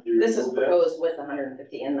 Or this is proposed with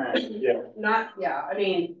 150 in that. Yeah. I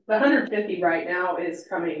mean, the 150 right now is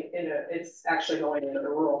coming it's actually going into the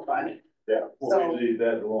rural fund. Yeah, So- well, we leave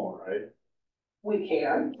that alone, right? We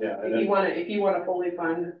can, Yeah. And if you wanna fully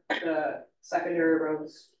fund the secondary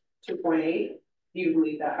roads 2.8, you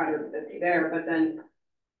leave that 150 there, but then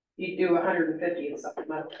you do 150 in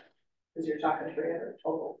supplemental, because you're talking 300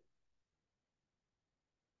 total.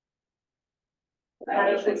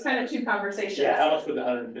 It's kind of two conversations. Yeah, how much would the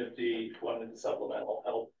 150 one in supplemental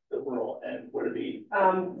help the rural and would it be?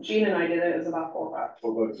 Gene and I did it, it was about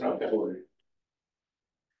 $4. okay. 40.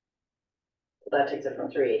 That takes it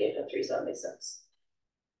from 380 to 376.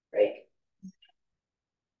 Right?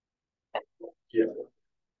 Yeah.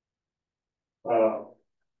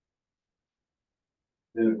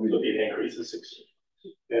 Then if we, Would be an increase of 60.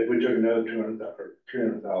 if we took another 200 or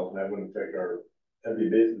 300,000, that wouldn't affect that'd be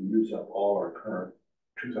basically use up all our current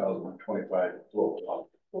 2025 flow.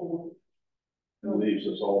 And leaves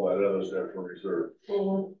us all that others there for reserve.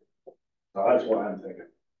 So that's why I'm thinking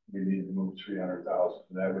we need to move 300,000,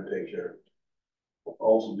 and that would take care of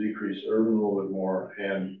also decrease urban a little bit more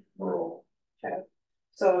and rural. Okay,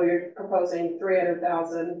 so you're proposing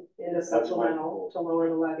 300,000 into supplemental to lower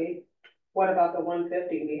the levy. What about the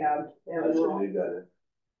 150 we have in That's rural? what we got it.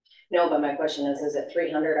 No, but my question is it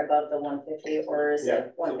 300 above the 150 or is Yeah.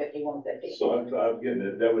 it 150, 150? So I'm getting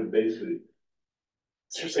it, that would basically,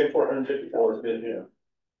 So you're saying 454 is yeah.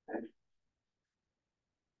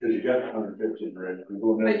 Cause you got 150 already, we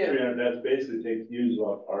go I another do. 300, that's basically use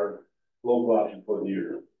off our local option for the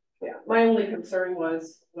year. Yeah, my only concern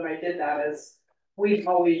was when I did that is we've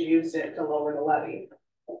always used it to lower the levy.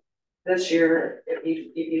 This year, if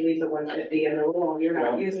you leave the 150 in the rural, you're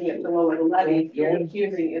not using it to lower the levy, you're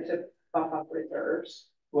using it to bump up reserves.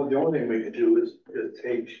 Well, the only thing we could do is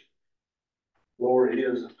take, lower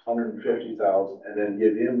his 150,000 and then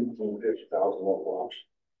give him 150,000 local option.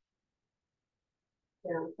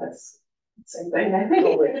 Yeah, that's the same thing, I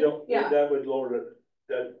think. Yeah. That would lower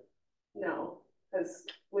that. No, because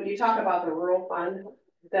when you talk about the rural fund,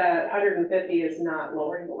 the 150 is not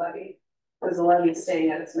lowering the levy, because the levy is staying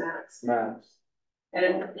at its max.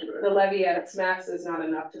 And the levy at its max is not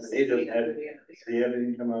enough to He sustain doesn't it have, to the end of the does he have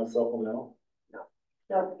anything come out of supplemental? year.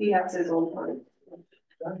 No, he has his own fund.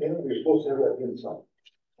 Okay, you're supposed to have that in some.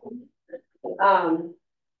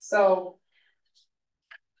 So.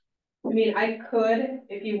 I mean, I could,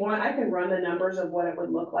 if you want, I can run the numbers of what it would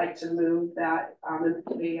look like to move that,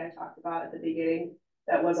 employee I talked about at the beginning.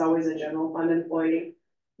 That was always a general fund employee.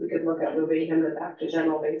 We could look at moving him back to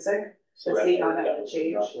general basic to see how that would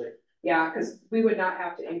change. Yeah, because we would not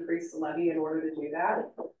have to increase the levy in order to do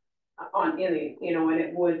that. on any, you know, and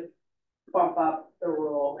it would bump up the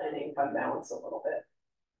rural and income balance a little bit.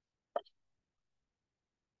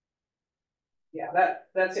 Yeah,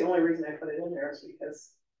 that's the only reason I put it in there is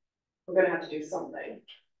because we're gonna have to do something.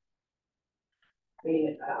 I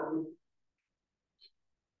mean,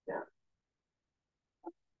 yeah.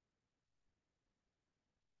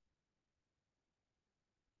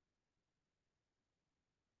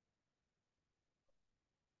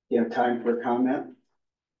 You have time for a comment?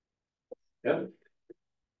 Yep.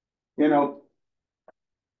 You know,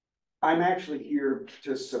 I'm actually here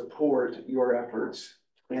to support your efforts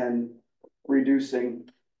in reducing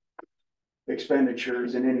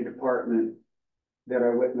expenditures in any department that I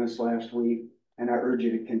witnessed last week, and I urge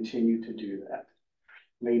you to continue to do that.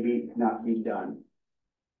 Maybe not be done.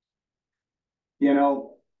 You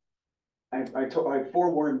know, I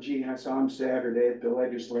forewarned Gene, I saw him Saturday at the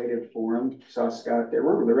legislative forum, saw Scott there.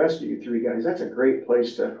 Where were the rest of you three guys? That's a great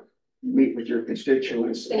place to meet with your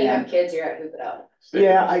constituents. And you have kids, you're at Hoop It Up.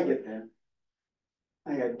 Yeah, I get that.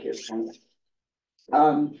 I had kids once.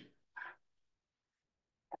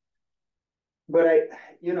 But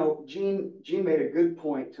Gene made a good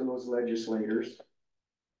point to those legislators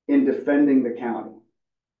in defending the county.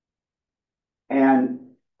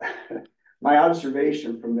 And my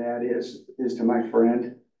observation from that is to my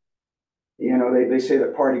friend, they say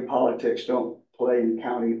that party politics don't play in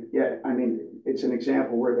county. Yeah, I mean, it's an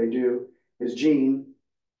example where they do, is Gene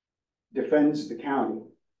defends the county.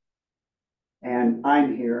 And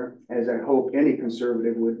I'm here, as I hope any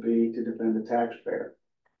conservative would be, to defend the taxpayer.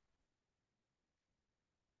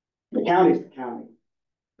 The county's the county.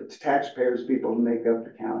 It's taxpayers, people who make up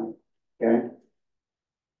the county, okay?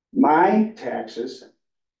 My taxes,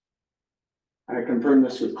 I confirmed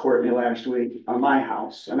this with Courtney last week, on my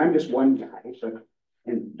house, and I'm just one guy, but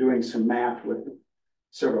in doing some math with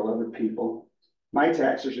several other people, my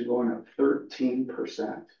taxes are going up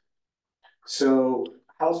 13%. So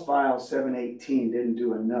House File 718 didn't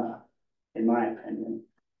do enough, in my opinion.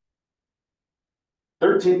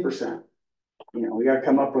 13%. We gotta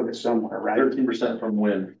come up with it somewhere, right? 13% from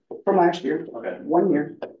when? From last year. Okay. 1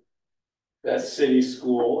 year. That's city,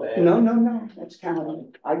 school, and. No, that's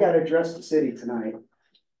county. I gotta address the city tonight.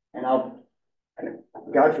 And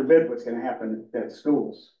God forbid what's gonna happen at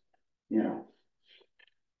schools,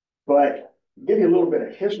 But give you a little bit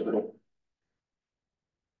of history.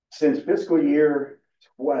 Since fiscal year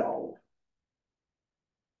 12.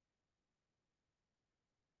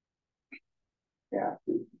 Yeah,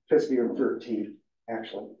 fiscal year 13,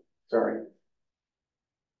 actually, sorry.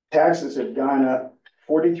 Taxes have gone up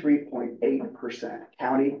 43.8%,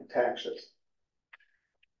 county taxes.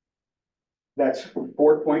 That's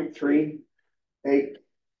 4.38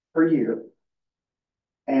 per year.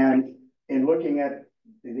 And in looking at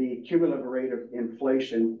the cumulative rate of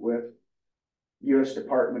inflation with U.S.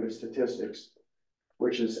 Department of Statistics,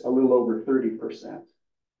 which is a little over 30%.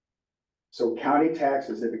 So county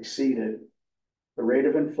taxes have exceeded the rate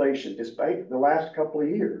of inflation, despite the last couple of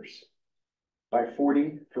years, by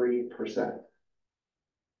 43%.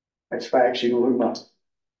 That's facts, you can look them up.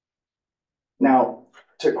 Now,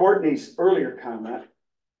 to Courtney's earlier comment,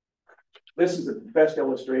 this is the best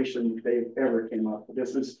illustration they've ever came up with.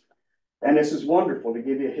 This is wonderful to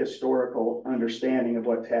give you a historical understanding of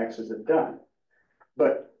what taxes have done.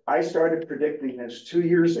 But I started predicting this 2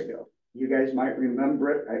 years ago. You guys might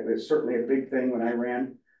remember it. It was certainly a big thing when I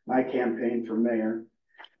ran my campaign for mayor.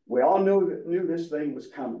 We all knew this thing was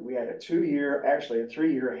coming. We had a 3-year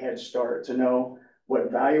head start to know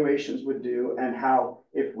what valuations would do and how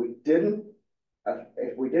if we didn't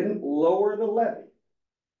lower the levy,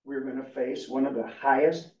 we were going to face one of the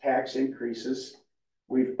highest tax increases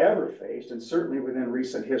we've ever faced, and certainly within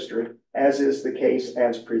recent history, as is the case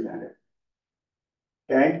as presented.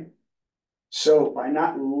 Okay? So by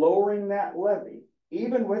not lowering that levy,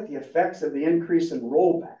 even with the effects of the increase in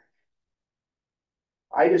rollback,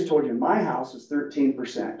 I just told you my house is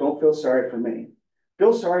 13%. Don't feel sorry for me.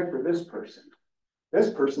 Feel sorry for this person. This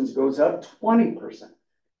person's goes up 20%.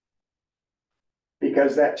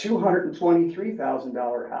 Because that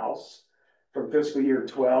 $223,000 house from fiscal year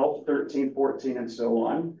 12, 13, 14, and so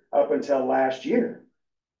on, up until last year,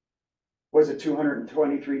 was a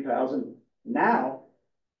 $223,000. Now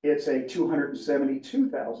it's a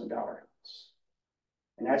 $272,000 house.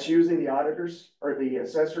 And that's using the auditors or the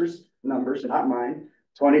assessors numbers, not mine,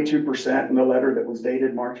 22% in the letter that was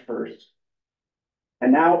dated March 1st.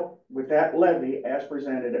 And now with that levy as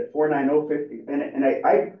presented at 49050, and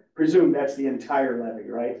I presume that's the entire levy,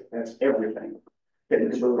 right? That's everything. Getting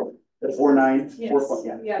the brutal. The 49, Yes.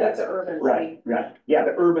 4, Yeah, that's an urban levy. Right. Yeah,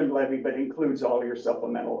 the urban levy, but includes all your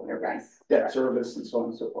supplemental and everything, Yes. debt service and so on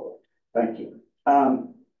and so forth. Thank you.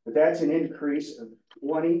 But that's an increase of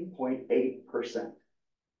 20.8%.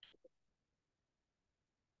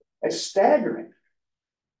 It's staggering.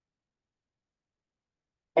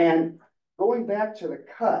 And going back to the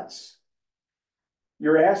cuts,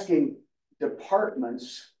 you're asking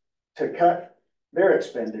departments to cut their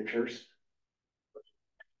expenditures.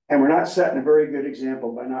 And we're not setting a very good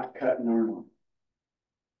example by not cutting our own.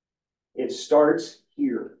 It starts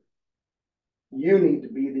here. You need to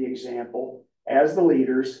be the example as the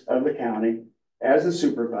leaders of the county, as the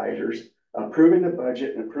supervisors, approving the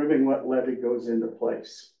budget and approving what levy goes into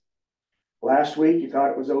place. Last week, you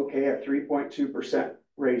thought it was okay at 3.2%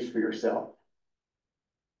 raise for yourself.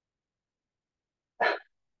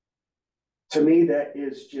 To me, that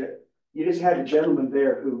is just, you just had a gentleman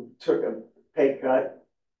there who took a pay cut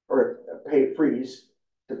or a pay freeze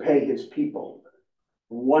to pay his people.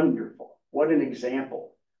 Wonderful. What an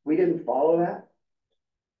example. We didn't follow that.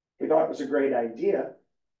 We thought it was a great idea,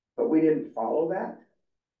 but we didn't follow that.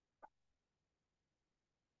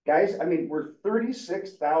 Guys, I mean, we're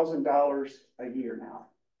 $36,000 a year now.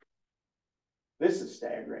 This is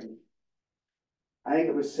staggering. I think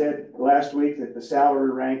it was said last week that the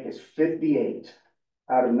salary rank is 58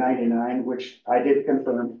 out of 99, which I did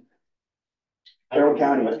confirm. Carroll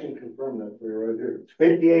County. I can confirm that for you right here.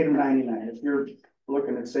 58 or 99, if you're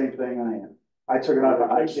looking at the same thing I am. I took it out of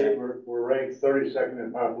ISAC. We're ranked 32nd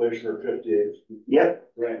in population or 58th.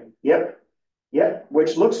 Yep. Right. Yep,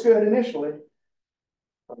 which looks good initially.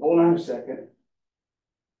 But hold on a second.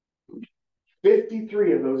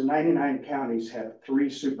 53 of those 99 counties have 3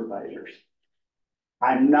 supervisors.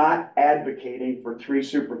 I'm not advocating for 3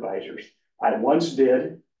 supervisors. I once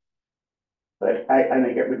did, but I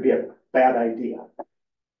think it would be a bad idea.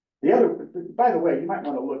 The other, by the way, you might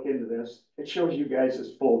want to look into this. It shows you guys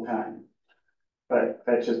as full-time, but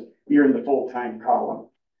that's just, you're in the full-time column.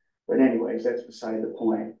 But anyways, that's beside the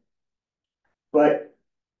point. But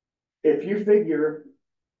if you figure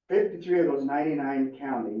 53 of those 99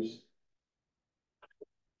 counties,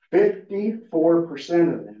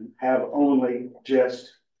 54% of them have only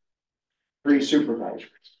just 3 supervisors.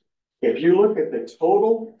 If you look at the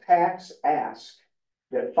total tax ask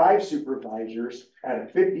that 5 supervisors at a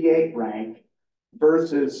 58 rank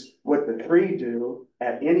versus what the 3 do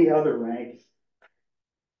at any other rank,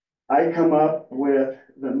 I come up with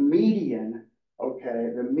the median, okay,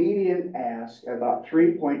 the median ask about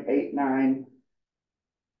 3.89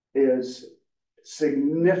 is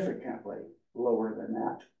significantly lower than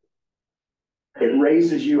that. It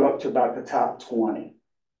raises you up to about the top 20.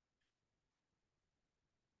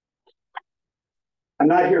 I'm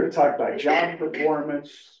not here to talk about job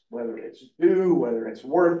performance, whether it's due, whether it's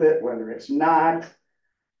worth it, whether it's not.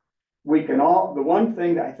 We can all, the one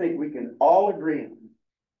thing that I think we can all agree on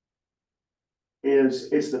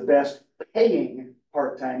is it's the best paying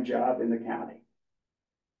part-time job in the county.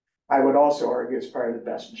 I would also argue it's probably the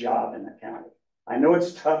best job in the county. I know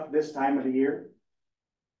it's tough this time of the year.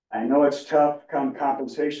 I know it's tough come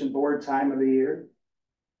compensation board time of the year.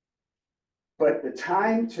 But the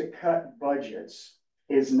time to cut budgets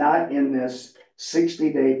is not in this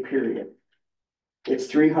 60-day period. It's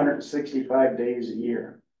 365 days a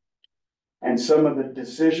year. And some of the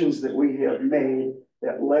decisions that we have made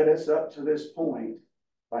that led us up to this point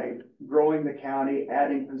by growing the county,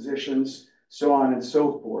 adding positions, so on and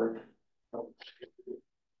so forth,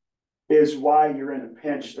 is why you're in a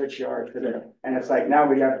pinch that you are today. And it's like, now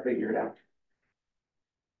we got to figure it out.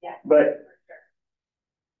 Yeah. But,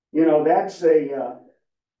 you know, that's a,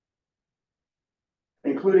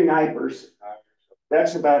 including IPERS,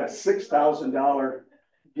 that's about a $6,000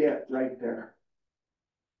 get right there.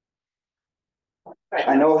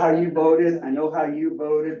 I know how you voted. I know how you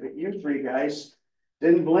voted, but you 3 guys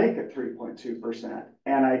didn't blink at 3.2%.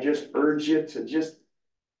 And I just urge you to just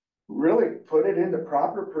really put it into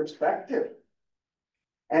proper perspective.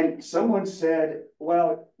 And someone said,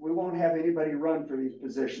 well, we won't have anybody run for these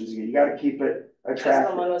positions again. You got to keep it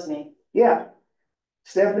attractive. Someone was me. Yeah.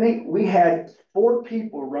 Stephanie, we had 4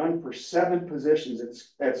 people run for 7 positions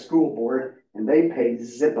at school board, and they pay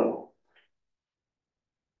Zippo.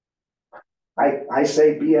 I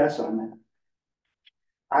say BS on that.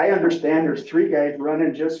 I understand there's 3 guys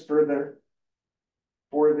running just for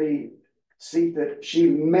the seat that she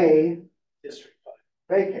may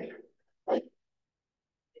vacate.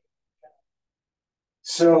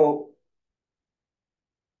 So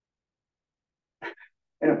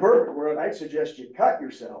in a perfect world, I'd suggest you cut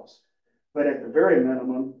yourselves, but at the very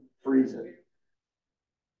minimum, freeze it.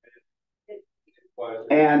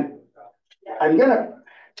 And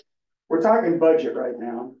we're talking budget right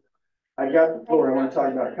now. I got the floor. I want to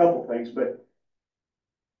talk about a couple things, but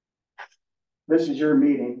this is your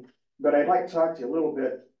meeting, but I'd like to talk to you a little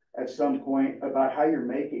bit at some point about how you're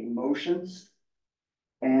making motions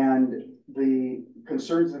and the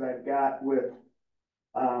concerns that I've got with,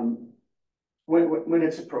 when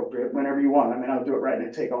it's appropriate, whenever you want. I mean, I'll do it right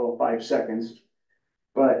and take all of 5 seconds.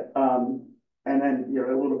 But, and then, you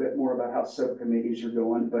know, a little bit more about how subcommittees are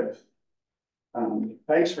going, but,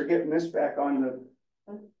 thanks for getting this back on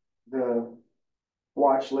the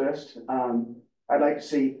watch list. I'd like to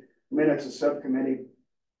see minutes of subcommittee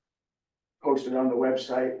posted on the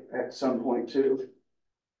website at some point too.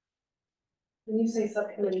 When you say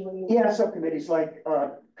subcommittee, what do you? Yeah, subcommittees like,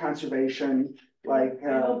 conservation, like,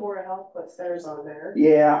 I know Board of Health puts theirs on there.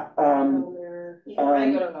 yeah, On there. You can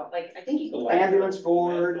probably go to, like, I think you can. ambulance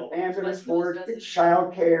board,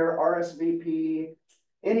 childcare, RSVP,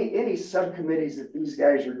 any subcommittees that these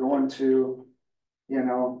guys are going to, you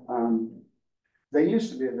know, they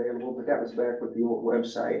used to be available, but that was back with the old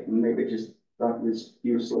website and maybe just thought it was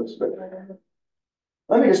useless, but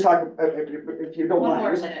let me just talk, if you don't One more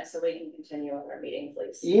mind. minute so we can continue with our meeting,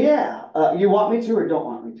 please. Yeah, you want me to or don't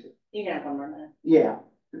want me to? You can have one more minute. Yeah,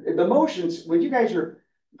 the motions, when you guys are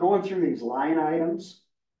going through these line items,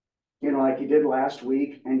 you know, like you did last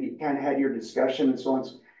week, and you kind of had your discussion and so on,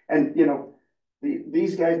 and, you know,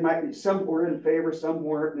 these guys might be, some were in favor, some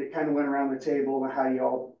weren't, they kind of went around the table and how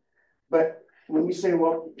y'all, but when we say,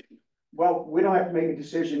 well, we don't have to make a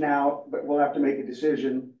decision now, but we'll have to make a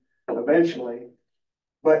decision eventually.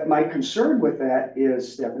 But my concern with that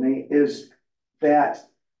is, Stephanie, is that,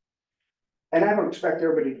 and I don't expect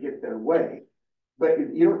everybody to get their way, but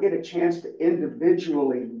you don't get a chance to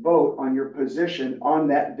individually vote on your position on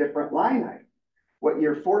that different line item. What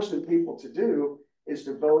you're forcing people to do is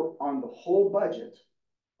to vote on the whole budget,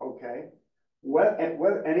 okay?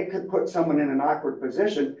 And it could put someone in an awkward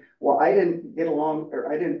position. Well, I didn't get along,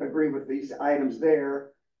 or I didn't agree with these items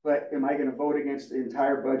there, but am I gonna vote against the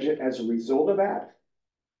entire budget as a result of that?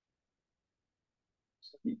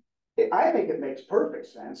 I think it makes perfect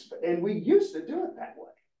sense, and we used to do it that way.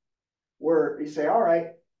 Where you say, all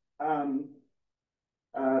right,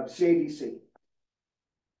 CADC.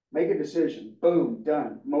 Make a decision, boom,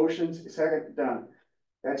 done. Motions, second, done.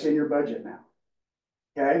 That's in your budget now.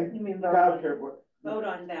 Okay? You mean Vote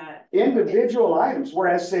on that. Individual items,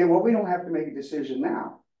 whereas say, well, we don't have to make a decision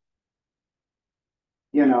now.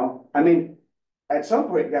 You know, I mean, at some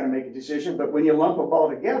point you gotta make a decision, but when you lump them all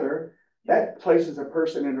together, that places a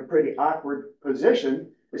person in a pretty awkward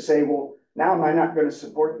position to say, well, now am I not gonna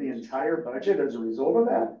support the entire budget as a result of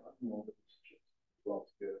that?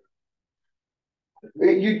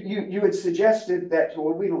 You had suggested that,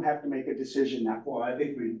 well, we don't have to make a decision now. Well, I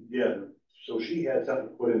think so she had something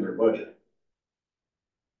to put in her budget.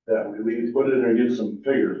 That we can put it in there and get some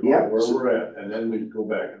figures, Yep. where we're at, and then we can go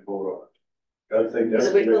back and vote on it. I think that's.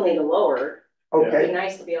 Because we still need to lower. It'd Okay, be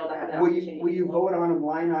nice to be able to have that. will opportunity. you vote on them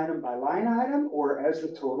line item by line item or as the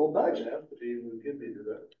total budget? We could do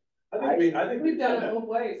that. I think We've done it both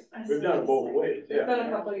ways. We've done it both ways, It's been a yeah.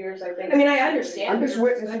 couple of years, I think. I mean, I understand. I'm just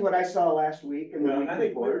witnessing what I saw last week and the Well, week I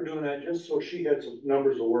think we before. were doing that just so she had some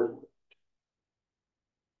numbers to work with.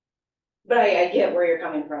 But I get where you're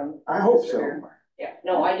coming from. I hope Mr. so. Mayor. Yeah,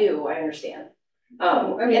 no, I do, I understand.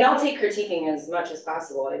 And I'll take critiquing as much as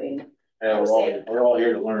possible, I mean. Yeah, we're all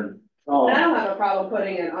here to learn. Oh, And I don't have a problem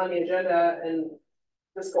putting it on the agenda and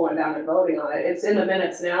just going down and voting on it. It's in the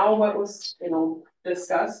minutes now, what was,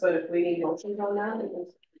 discussed, but if we need motions on that, we can.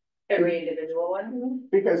 Every individual one.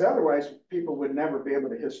 because otherwise people would never be able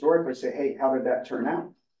to historically say, hey, how did that turn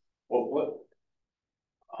out? Well, what?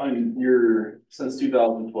 Since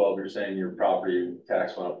 2012, you're saying your property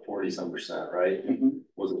tax went up 40-some%, right?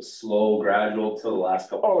 Was it slow, gradual till the last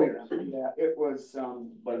couple? Oh, of years? yeah, it was,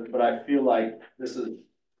 But I feel like this is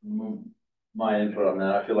my input on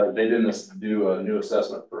that. I feel like they didn't do a new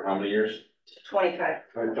assessment for how many years? 25.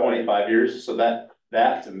 25 years. So that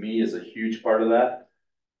to me is a huge part of that.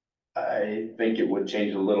 I think it would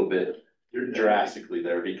change a little bit drastically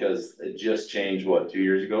there because it just changed, what, 2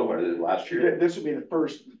 years ago or last year? this would be the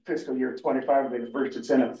first fiscal year 25, would be the first it's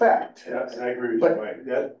in effect. Yeah, and I agree with But- you, Mike,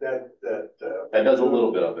 That does a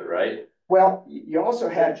little bit of it, right? Well, you also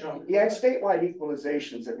had statewide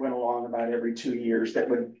equalizations that went along about every 2 years that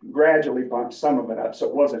would gradually bump some of it up, so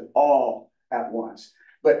it wasn't all at once.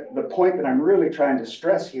 But the point that I'm really trying to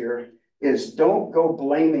stress here is don't go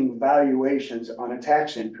blaming valuations on a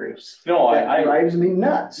tax increase. No, That drives me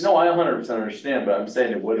nuts. No, I 100% understand, but I'm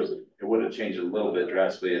saying it would have changed a little bit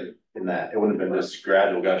drastically in that. It wouldn't have been just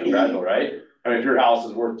gradual, right? I mean, if your house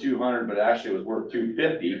is worth 200, but actually it was worth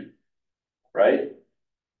 250, right?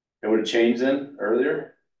 It would have changed then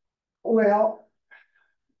earlier? Well,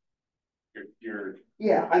 You're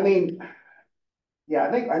yeah, I mean, Yeah, I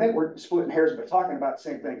think we're splitting hairs, but talking about the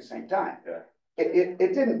same thing at the same time. Yeah. It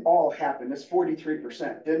didn't all happen, this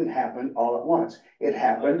 43% didn't happen all at once. It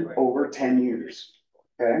happened over 10 years,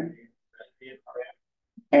 okay?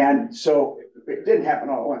 And so it didn't happen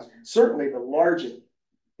all at once. Certainly the largest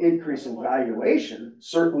increase in valuation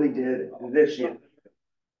certainly did this year.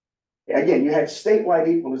 Again, you had statewide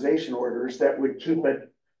equalization orders that would keep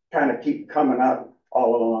it, kind of keep coming up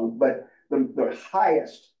all along, but the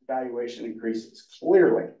highest valuation increases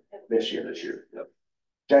clearly this year. Yep.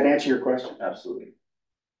 Did that answer your question? Absolutely.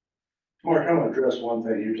 Mark, I'm gonna address one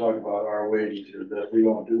thing. You talked about our wages, that we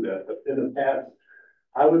don't do that, but in the past,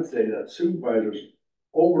 I would say that supervisors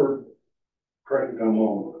correct me if I'm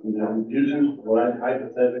wrong, you know, using what I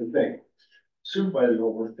hypothetically think. Supervisors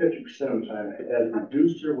over 50% of the time has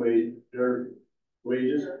reduced their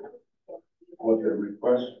wages, what their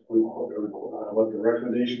request, what the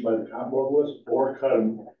recommendation by the comp board was, or cut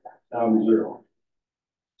them down to zero.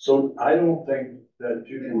 So I don't think that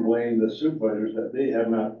you can blame the supervisors that they have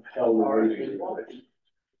not held their wages.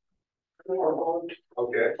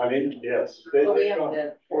 Okay, I mean, yes. Well, we have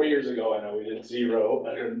to, 4 years ago, I know we did 0,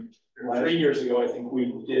 and 3 years ago, I think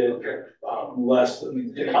we did, less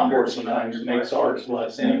than, the comp board sometimes makes ours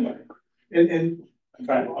less anyway. And I'm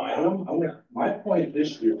trying to find them. My point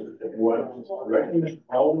this year, what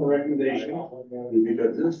all the recommendation, is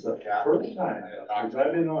because this is the first time since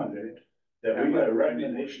I've been on it, that we got a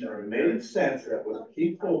recommendation that made sense, that was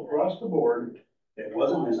equal across the board. It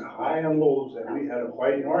wasn't as high and lows that we had a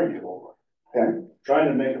fight and argue over. Okay. Trying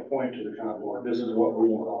to make a point to the comp board, this is what we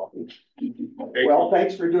want. Well,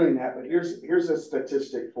 thanks for doing that, but here's a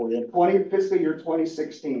statistic for you. Fiscal year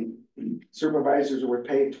 2016, supervisors were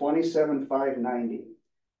paid $27,590.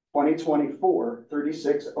 2024,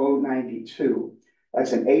 36,092.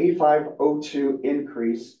 That's an 8502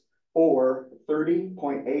 increase, or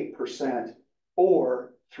 30.8%,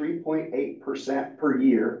 or 3.8% per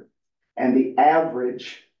year. And the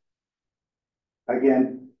average,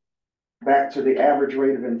 again, back to the average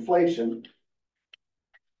rate of inflation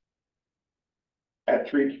at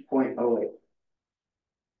 3.08.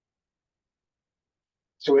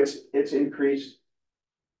 So it's increased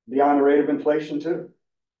beyond the rate of inflation too,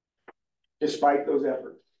 despite those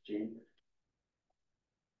efforts, Gene.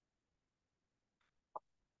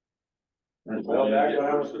 Well, back when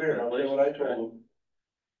I was there, I'll tell you what I told them.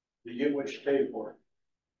 You get what you pay for.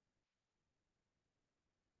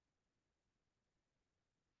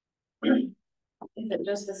 is it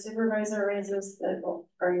just the supervisor raises that,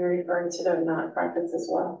 are you referring to the nonprofits as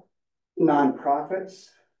well? Nonprofits,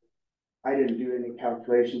 I didn't do any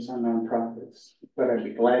calculations on nonprofits, but I'd be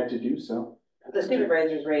glad to do so. The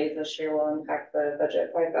supervisor's raise this year will impact the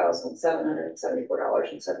budget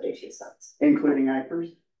 $5,774.72. Including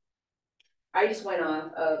IFRS? I just went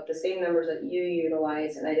off of the same numbers that you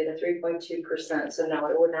utilize and I did a 3.2%. So now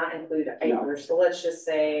it would not include IFRS. So let's just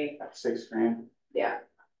say, That's $6,000. yeah.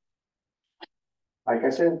 Like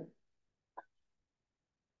I said.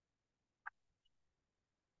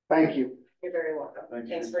 Thank you. You're very welcome. Thanks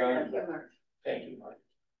Thanks for for your your time. humor. Thank you, Mark.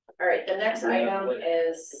 All right, the next item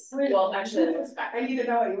is, well, actually, it's back. I need to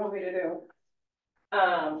know what you want me to do.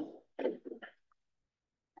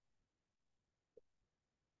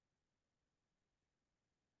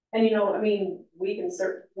 And you know, I mean, we can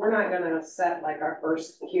we're not gonna set like our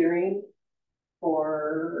first hearing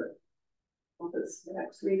for this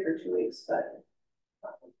next week or 2 weeks, but.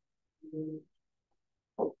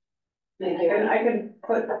 I can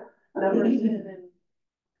put numbers in and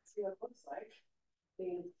see what it looks like.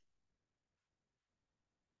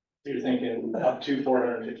 You're thinking up to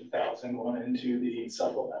 450,000 going into the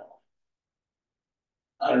supplemental.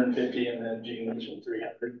 150 and then Gene mentioned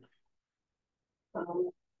 300.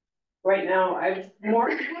 Right now, I'm more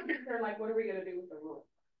concerned, like, what are we gonna do with the roof?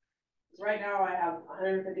 Right now, I have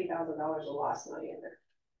 $150,000 of lost money in there.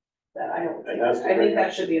 That I don't think, I think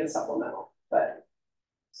that should be in supplemental, but.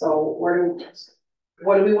 So what do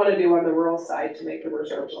we wanna do on the rural side to make the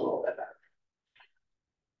reserves a little bit better?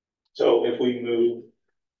 So if we move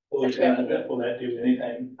the lieutenant, will that do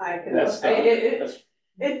anything? I can, That's it'd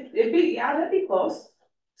be, yeah, that'd be close.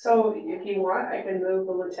 So if you want, I can move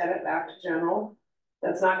the lieutenant back to general.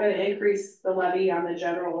 That's not gonna increase the levy on the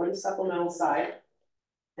general or the supplemental side.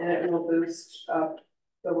 And it will boost up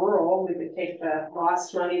the rural. We could take the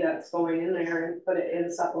lost money that's going in there and put it in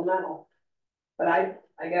supplemental. But I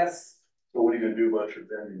guess. So what are you gonna do about your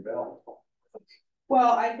pending balance?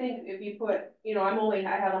 Well, I think if you put, you know, I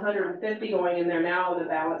have 150 going in there now, the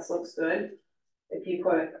balance looks good. If you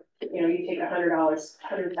put, you know, you take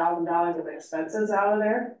 $100,000 of expenses out of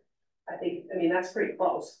there, I mean, that's pretty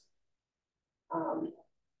close.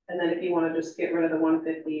 And then if you wanna just get rid of the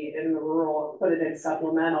 150 in the rural, put it in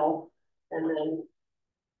supplemental, and then.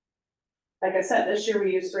 Like I said, this year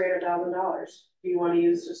we used $300,000. Do you wanna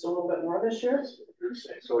use just a little bit more this year?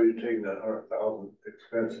 So you're taking that 100,000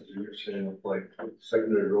 expenses, and you're saying like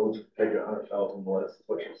secondary roads, take 100,000 less, is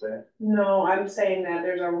what you're saying? No, I'm saying that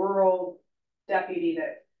there's a rural deputy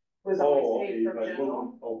that was always paid from by general.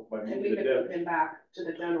 moving- Oh, by And moving we the could debt. move him back to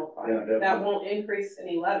the general Yeah, fund. That definitely. won't increase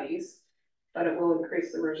any levies, but it will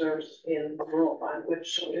increase the reserves in the rural fund,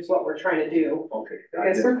 which is what we're trying to do. Okay. I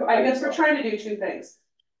guess we're trying to do two things.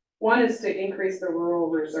 One is to increase the rural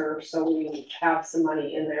reserve, so we have some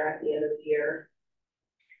money in there at the end of the year.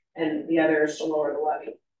 And the other is to lower the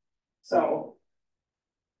levy. So.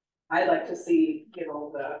 I'd like to see, you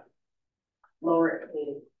know, the lower, I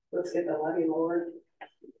mean, let's get the levy lowered.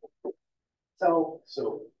 So,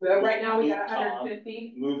 So right now we got Move Tom.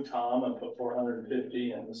 150. move Tom and put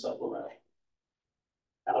 450 in the supplemental.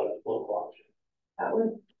 Out of local option. That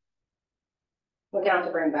would, We're gonna have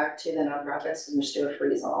to bring back to the nonprofits and just do a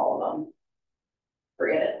freeze on all of them.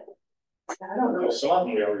 Forget it, I don't know. Well, some of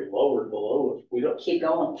them we already lowered below, we don't, keep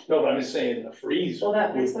going. no, but I'm just saying the freeze. Well,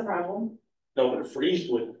 that would- is the problem. No, but a freeze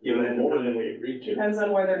would give them more than we agreed to. Depends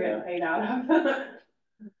on where they're getting paid out of.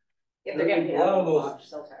 If they're getting paid A lot out of of those- the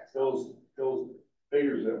sales tax. Those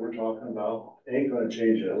figures that we're talking about ain't gonna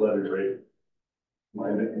change that levy rate.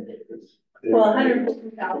 Well,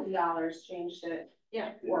 $150,000 changed it.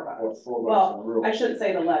 Yeah. $4. $4 Well, in the rural. I shouldn't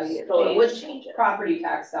say the levy. So it would change it. Property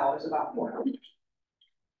tax dollars about $4.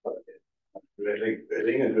 I think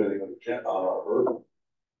gonna do anything with the urban.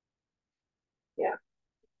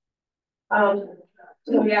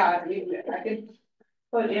 So yeah, I could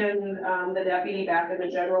put in, the deputy back in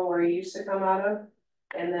the general where he used to come out of,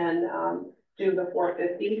 and then, do the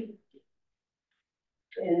 450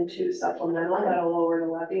 into supplemental, that'll lower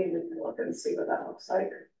the levy, and we can look and see what that looks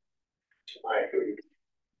like. I agree.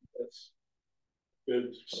 That's a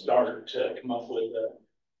good start to come up with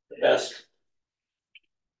the best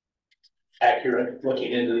accurate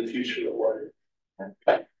looking into the future of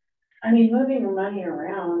what. I mean, moving the money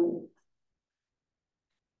around.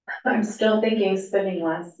 I'm still thinking spending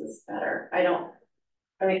less is better. I don't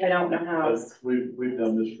know how. We've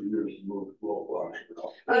done this for years to move local option.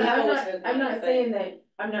 I'm not saying that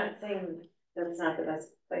that's not the best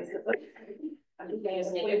place to put it. I'm just saying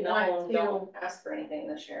if we want to, Don't ask for anything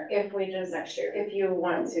this year. if we just, Next year. if you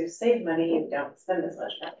want to save money, you don't spend as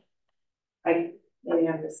much money. Maybe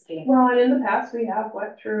I'm just being. Well, and in the past, we have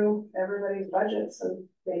went through everybody's budgets and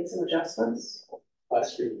made some adjustments.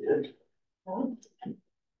 Last year we did.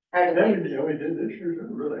 I believe. Yeah, we did this year,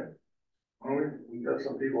 really. We got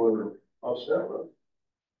some people that are upset with.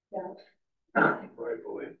 Yeah.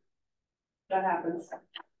 Rightfully, That happens.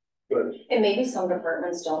 but And maybe some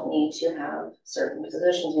departments don't need to have certain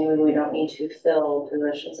positions, maybe we don't need to fill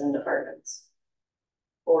positions in departments.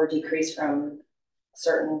 Or decrease from a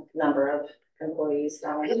certain number of employees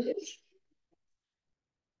down.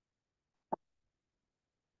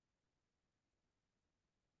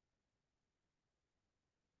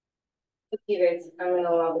 You guys, I'm gonna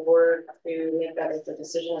allow the board to make that as a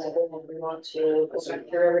decision as a whole, if we want to go back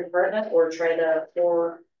through every department or try to,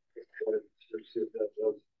 or. let's see if that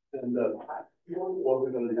does. And, what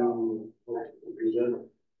we're gonna do, present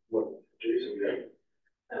what Jason did.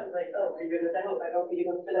 I was like, oh, you're good with that, I don't think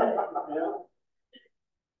you're gonna fit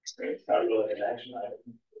it. It's not really an action item.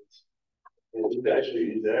 And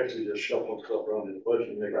he's actually just shuffling stuff around his budget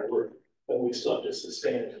and make it work. But we still have to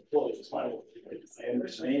sustain it employees. I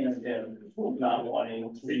understand him not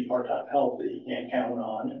wanting 3 part-time help that you can't count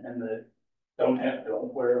on and that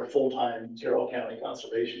don't wear a full-time Carroll County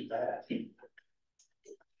conservation badge.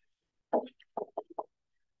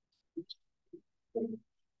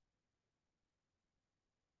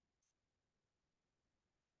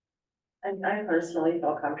 And I personally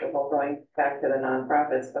feel comfortable going back to the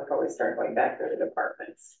nonprofits before we start going back to the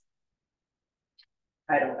departments.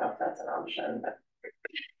 I don't know if that's an option, but.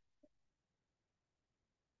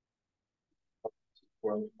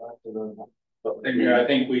 I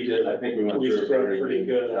think we did. I think we went We through a scrubbed pretty pretty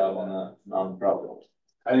good good. job on that nonprofit.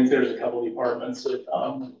 I think there's a couple departments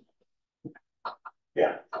that,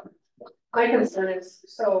 yeah, My concern is,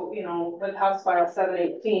 so, you know, with House File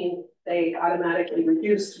 718, they automatically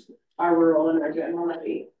reduced our rural and our general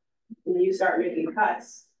levy. When you start making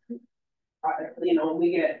cuts, you know,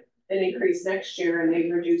 we get an increase next year and they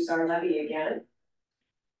reduce our levy again.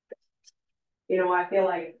 You know, I feel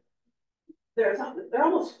like they're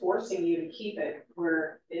almost forcing you to keep it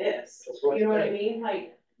where it is. You know what I mean?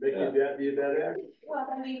 Like, Making that be a bad act. well,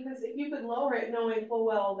 I mean, because if you could lower it knowing full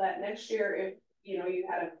well that next year, if you know, you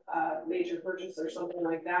had a major purchase or something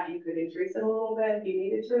like that, you could increase it a little bit if you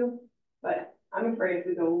needed to. But I'm afraid if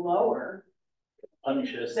we go lower,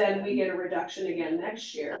 Punish us. then we get a reduction again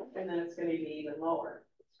next year, and then it's gonna be even lower.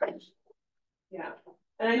 Yeah,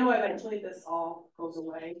 and I know eventually this all goes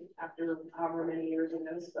away after however many years it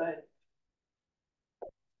is, but.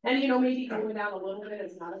 And you know, maybe going down a little bit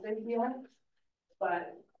is not a big deal,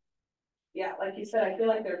 but. Yeah, like you said, I feel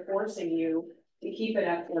like they're forcing you to keep it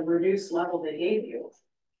at the reduced level they gave you.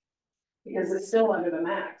 Because it's still under the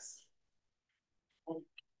max.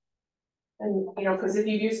 And, you know, because if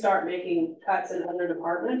you do start making cuts in other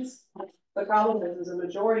departments, the problem is a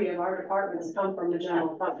majority of our departments come from the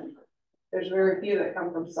general fund. There's very few that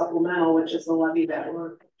come from supplemental, which is the levy that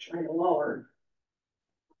we're trying to lower.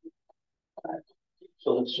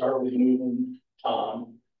 So let's start with moving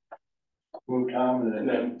Tom, Move Tom and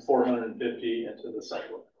then 450 into the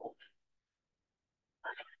supplemental.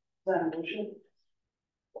 Is that a motion?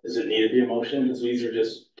 Does it need to be a motion? Because these are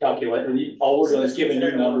just calculating, all we're doing is giving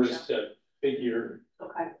you numbers to figure.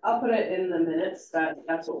 Okay, I'll put it in the minutes,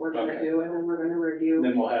 that's what we're gonna Okay. do, and then we're gonna review. And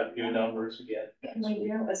then we'll have new numbers again. Can we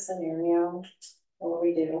do a scenario where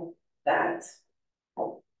we do that?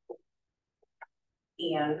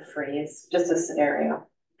 And freeze, just a scenario.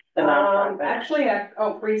 The nonprofit. Actually,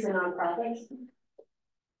 freeze and nonprofits.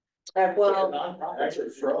 Well, The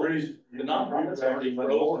nonprofits froze. The nonprofits already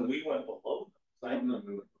froze and we went below. Right?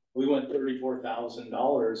 We went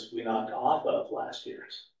 $34,000 we knocked off of last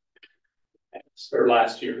year's. Or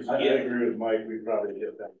last year's. I agree with Mike, we probably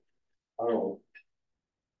hit that. I don't know.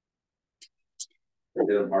 They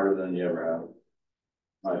did them harder than you ever have.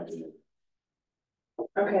 My opinion.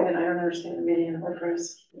 okay, then I don't understand the median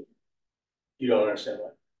workers. You don't understand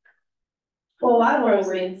what? Well, a lot of them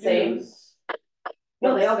Froze mean same? reduce.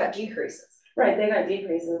 No, they all got decreases. Right, they got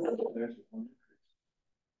decreases.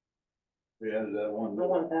 We added that one. The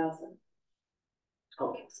 1,000.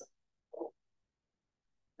 Okay, so.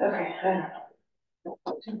 Okay, I don't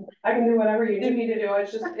know. I can do whatever you need me to do,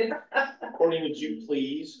 it's just, Courtney, would you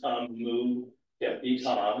please, move Deputy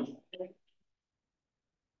Tom?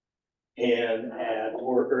 And add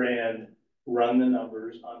and run the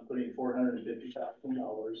numbers on putting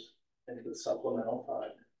 $450,000 into the supplemental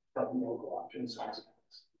fund from local options.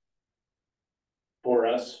 For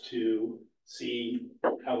us to see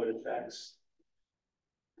how it affects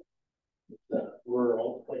the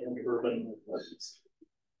rural and urban.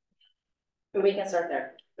 We can start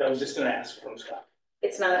there. I was just gonna ask from Scott.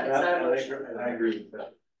 It's not a motion. And I agree with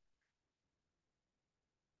that.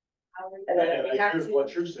 And then if And we I have agree with to,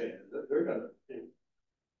 what you're saying, that they're gonna.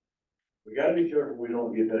 We gotta be careful we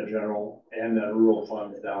don't get that general and that rural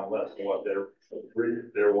funds down less than what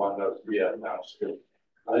they're wanting us to be at now. So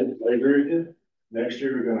I agree with you. Next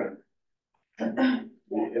year, we're gonna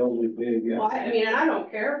be held with big again. well, I mean, and I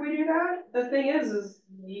don't care if we do that, the thing is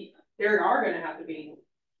there are gonna have to be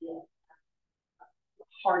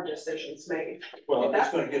hard decisions made. Well,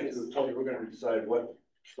 it's gonna get to the point, we're gonna decide what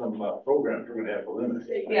some programs we're gonna have to limit.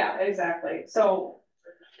 Yeah, exactly, so,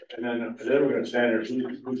 And then we're gonna stand there,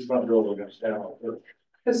 who's front row we're gonna stand on first.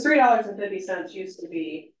 because $3.50 used to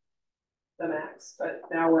be the max, but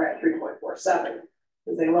now we're at 3.47,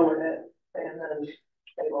 because they lowered it, and then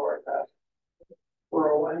they lowered the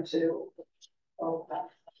rural one too. Oh.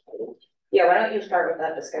 yeah, why don't you start with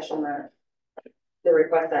that discussion that the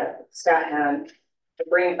request that Scott had, to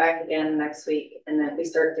bring it back again next week, and then if we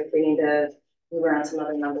start, if we need to move around some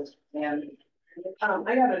other numbers, and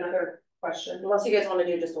I got another question. unless you guys want to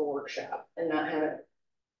do just a workshop and not have it.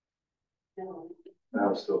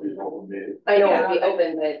 That'll still be open meeting. I know Yeah. it'll be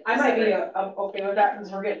open, but. I might be okay with that,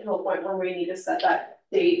 because we're getting to a point where we need to set that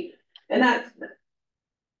date, and that.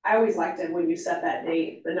 I always liked it when you set that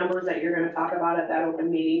date, the numbers that you're gonna talk about at that open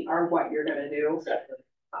meeting are what you're gonna do. Exactly.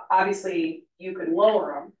 Obviously, you can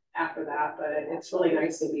lower them after that, but it's really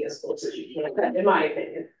nice to be as close as you can, in my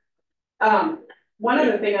opinion. One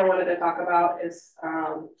other thing I wanted to talk about is,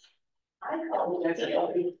 so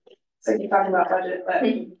you talking about budget, but.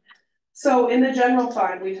 So in the general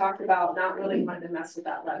fund, we talked about not really wanting to mess with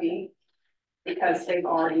that levy because they've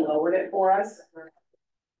already lowered it for us.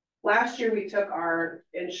 Last year, we took our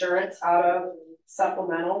insurance out of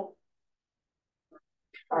supplemental.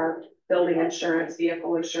 Our building insurance,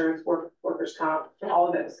 vehicle insurance, workers' comp, all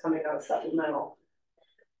of it was coming out of supplemental.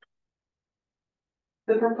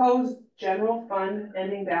 The proposed general fund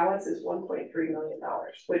ending balance is $1.3 million,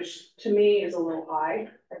 which to me is a little high.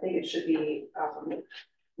 I think it should be,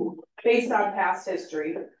 based on past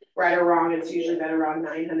history, right or wrong, it's usually been around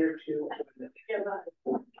 900 to.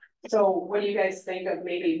 So what do you guys think of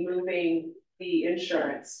maybe moving the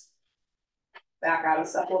insurance back out of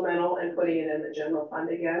supplemental and putting it in the general fund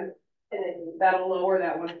again. And that'll lower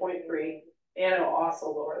that 1.3, and it'll also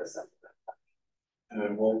lower the supplemental. And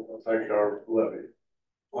it won't affect our levy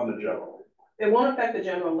on the general. It won't affect the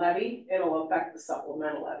general levy, it'll affect the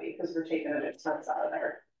supplemental levy, because we're taking an expense out of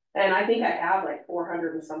there. And I think I have like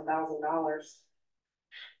 $400 and some thousand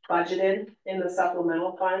budgeted in the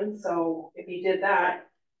supplemental fund, so if you did that,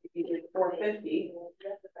 if you did 450.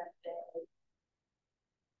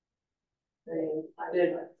 And I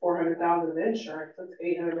did 400,000 of insurance, that's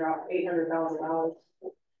 $800,000.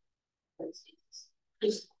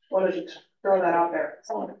 Just wanted to throw that out there.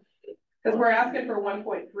 Because we're asking for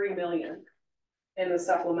 1.3 million in the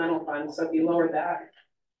supplemental fund, so if you lower that,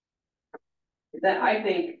 then I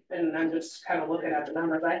think, and I'm just kind of looking at the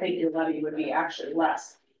numbers, I think your levy would be actually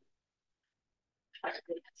less.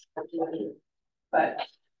 But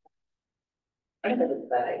I think it's a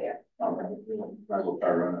bad idea.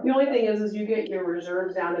 The only thing is you get your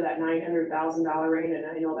reserves down to that $900,000 range, and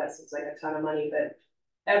I know that seems like a ton of money, but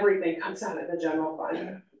everything comes out of the general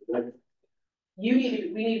fund. We need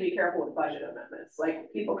to be careful with budget amendments,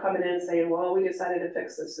 like people coming in and saying, well, we decided to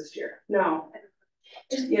fix this year. No.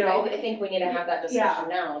 You know, I think we need to have that discussion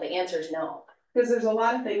now. The answer is no. Because there's a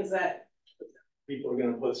lot of things that People are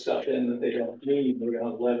gonna put stuff in that they don't need, they're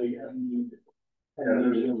gonna levy and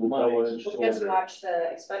there's no money. Just watch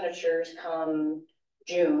the expenditures come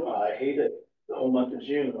June, I hate it, the whole month of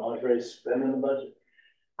June, I was ready to spend in the budget.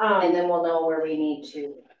 and then we'll know where we need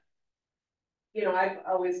to. You know, I've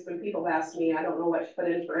always, when people have asked me, I don't know what to put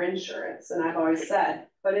in for insurance, and I've always said,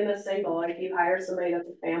 put in a single, like you hire somebody that's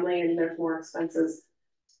a family and there's more expenses.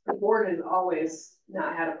 The board has always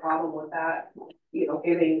not had a problem with that, you know,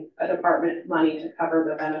 giving a department money to cover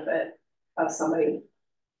the benefit of somebody.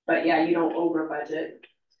 But yeah, you don't over budget,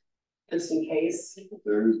 just in case.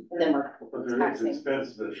 There's, And then we're but there is taxing.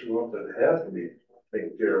 expenses that show up that have to be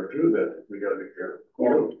taken care of too, that we gotta be careful.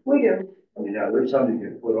 Yeah, we do. I mean, yeah, there's something you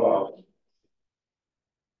can put off.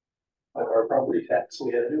 Like our property tax,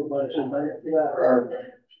 we had to do a bunch of money for that, or our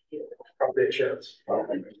property insurance.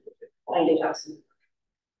 90,000.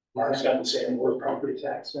 Mark's got the same word property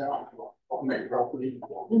tax now, property.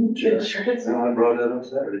 Insurance. No, I brought that up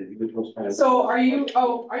Saturday. So are you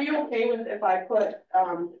okay with if I put,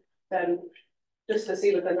 then, just to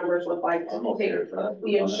see what the numbers look like, take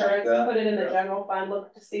the insurance, put it in the general fund,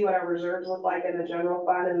 look to see what our reserves look like in the general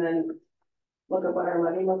fund, and then look at what our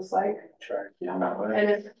levy looks like?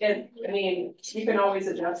 And I mean, you can always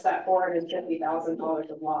adjust that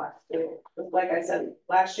 $450,000 of loss too. Like I said,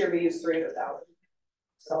 last year we used 300,000.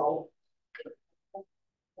 So.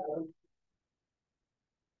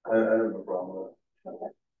 I have no problem with it.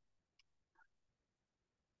 Okay.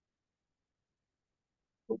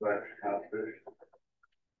 Go back to conservation.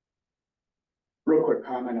 Real quick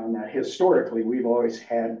comment on that. Historically, we've always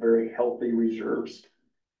had very healthy reserves,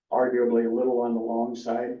 arguably a little on the long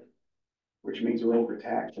side, which means we're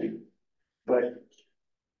overtaxing. But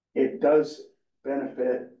it does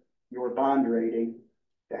benefit your bond rating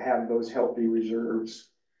to have those healthy reserves,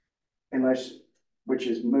 which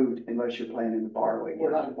is moot unless you're planning to borrow again.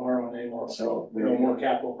 We're not borrowing anymore, So, no more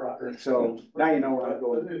capital projects. So now you know where I'm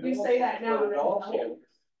going. You say that now. But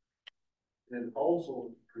it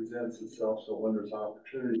also presents itself, so when there's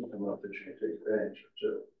opportunity come up that you can take advantage of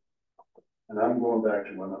too. And I'm going back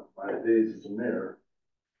to when my days as a mayor,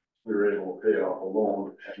 we were able to pay off a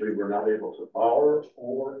loan, and we were not able to borrow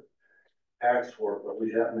or tax for it, but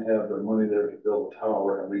we happen to have the money there to build a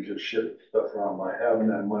tower, and we just shipped stuff around. By having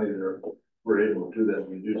that money there, we're able to do that.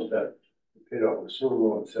 We do that. We paid off the sewer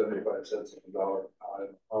loan 75 cents on the dollar. I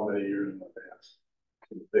don't know how many years in the past?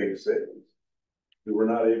 It's a big savings. We were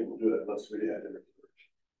not able to do that unless we had it.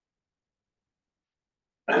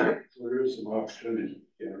 So there is some opportunities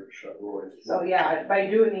in our shut royalties. So yeah, by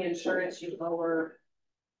doing the insurance, you lower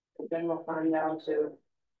the general fund down to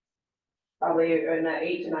probably in that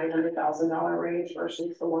 $800,000 to $900,000 range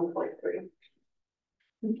versus the 1.3.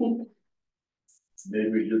 Maybe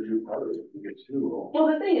we just do part of it, we get too low. Well,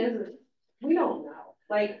 the thing is, we don't know,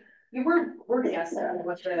 like, we're guessing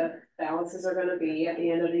what the balances are gonna be at the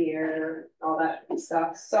end of the year, all that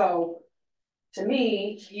stuff, so. To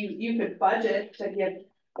me, you could budget to give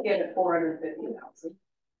it 450,000.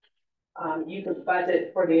 You could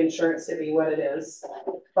budget for the insurance to be what it is,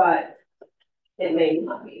 but it may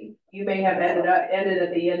not be. You may have ended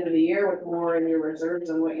at the end of the year with more in your reserves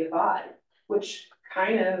than what you thought, which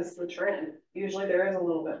kind of is the trend. Usually there is a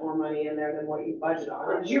little bit more money in there than what you budget on,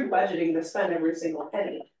 because you're budgeting to spend every single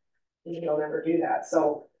penny, and you don't ever do that.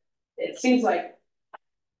 So it seems like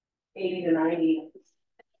 80 to 90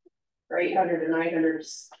 or 800 to 900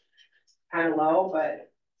 is kind of low, but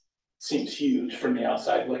seems huge from the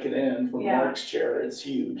outside looking in, from Yeah. Mark's chair, it's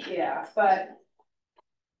huge. Yeah, but.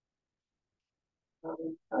 I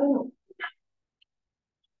don't know.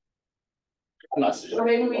 I'm not Or suggesting.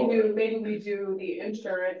 maybe we do the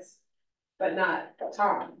insurance, but not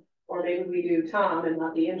Tom, or maybe we do Tom and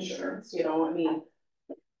not the insurance, you know, I mean.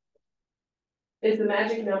 Is the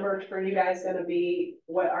magic number for you guys gonna be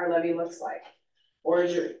what our levy looks like? Or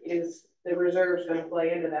is the reserves gonna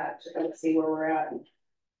play into that to kind of see where we're at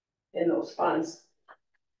in those funds?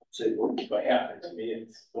 But yeah, to me,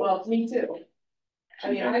 it's. Well, me too. I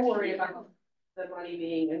mean, I worry about the money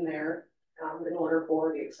being in there, in order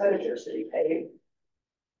for the expenditures to be paid.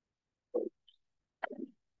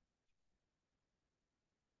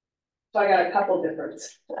 So I got a couple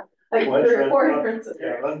differents, like Well, 3 or 4 that's- differences Yeah,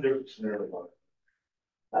 there. run different scenario.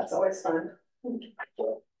 That's always fun.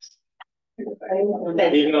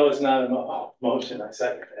 Even though it's not a motion, I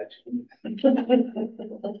second that.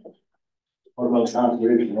 What about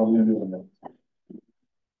conservation, what are we gonna do with that?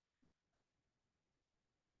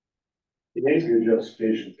 It needs to be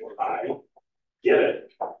justification for it. I get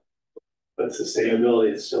it. But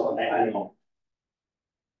sustainability is still an animal.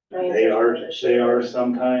 They are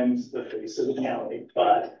sometimes the face of the county,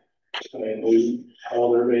 but I mean, we,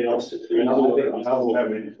 all everybody else to. Now we'll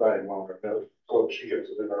have any deciding one, what she gets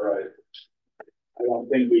within our right. I don't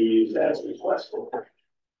think we use that as requestable.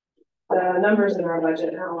 The numbers in our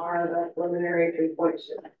budget now are the preliminary 3.2.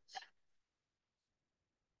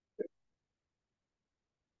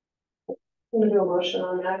 I'm gonna do a motion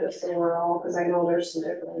on that, just so we're all, because I know there's some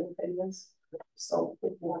different opinions, so we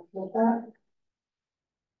can work with that.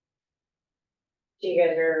 Do you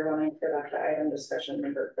guys are wanting to go back to item discussion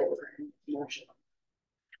number 4? Motion.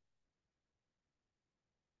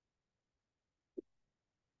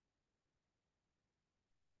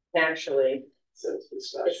 Actually, Says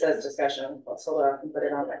it says discussion, let's hold off and put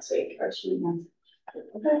it on next week.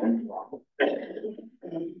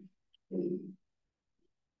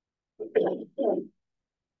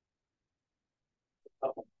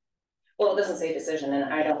 Well, it doesn't say decision,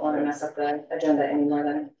 and I don't wanna mess up the agenda any more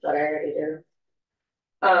than what I already do.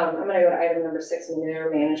 I'm gonna go to item number 6,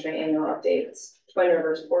 manure management annual updates. Twin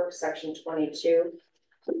Rivers Fork, section 22,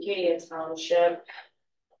 Acadia Township.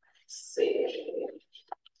 Let's see.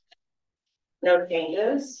 No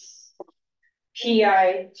changes.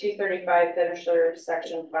 PI 235 Finisher,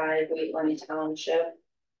 section 5, Wheatland Township.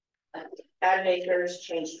 Added acres,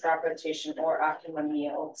 changed crop rotation or optimum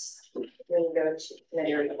yields. We can go to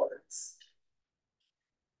committee reports.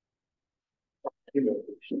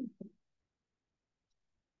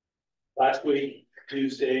 Last week,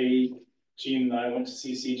 Tuesday, Gene and I went to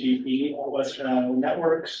CCGP, Western Iowa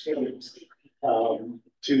Networks.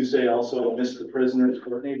 Tuesday also missed the prisoners,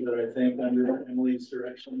 Courtney, but I think under Emily's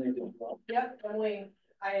direction, they did well. Yep,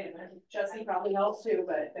 Jesse probably helps too,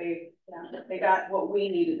 but they got what we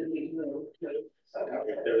needed to be moved. So.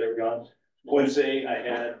 There they were gone. Wednesday, I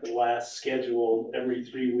had the last scheduled every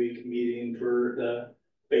 3-week meeting for the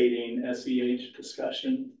baiting SEH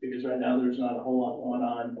discussion, because right now there's not a whole lot going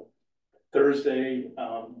on. Thursday,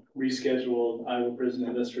 rescheduled Iowa Prison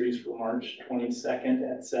Industries for March 22nd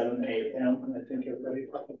at 7 a.m. And I think everybody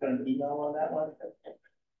got an email on that one.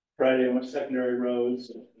 Friday, I went to secondary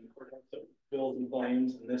roads, bills and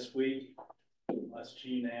claims, and this week, unless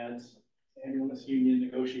Gene adds ambulance union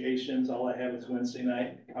negotiations, all I have is Wednesday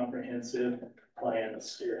night comprehensive plan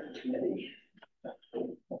steering committee.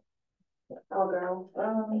 I'll go.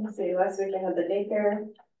 Let's see, last week I had the daycare,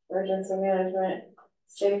 emergency management,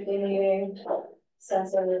 safety meeting,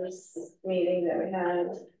 sensors meeting that we had.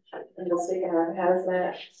 And this week I have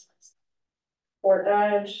hazmat, Fort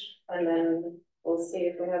Dodge, and then we'll see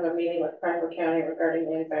if we have a meeting with Crawford County regarding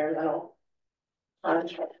the environmental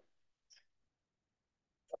contract.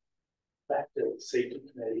 Back to the safety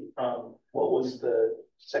committee, what was the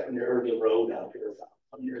secondary of the road out here about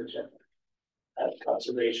on your agenda?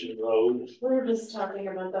 Conservation road. We were just talking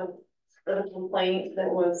about the complaint that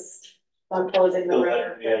was closing the The road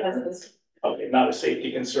letter, yeah. because of this. Okay, not a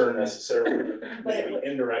safety concern necessarily, But it maybe was-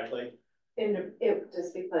 indirectly. And it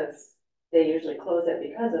just because they usually close it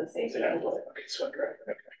because of safety. Yeah, okay, so indirect,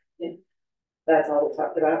 okay. That's all we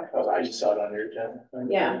talked about. Oh, I just saw it on your agenda.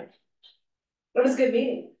 Yeah. It was a good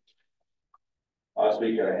meeting. Last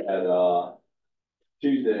week I had,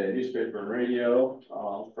 Tuesday newspaper and radio,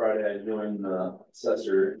 Friday I joined the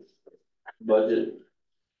assessor budget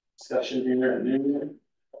discussion here at noon.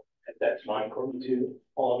 That's mine, according to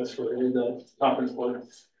all of us were in the conference board.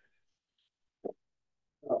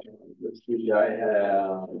 This week I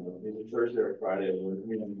have, either Thursday or Friday, we're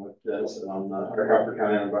meeting with this on the Crawford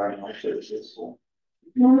County Environmental Services.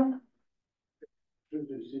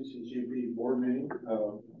 Tuesday CCGB board meeting,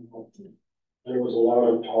 there was a lot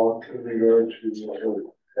of talk in regard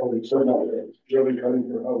to, ribbon cutting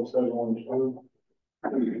for House 712.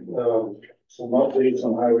 Some updates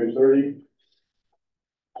on Highway 30.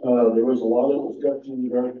 There was a lot of discussion in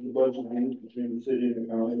regard to the budget meetings between the city and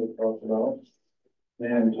the county that talked about.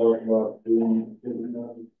 And talked about doing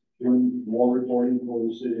more reporting for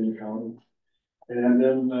the city and the county. And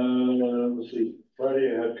then, let's see,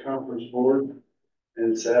 Friday I had conference board.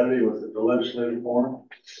 And Saturday was the legislative forum.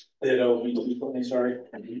 Sorry.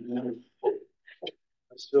 I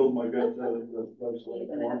spilled my guts out of the legislative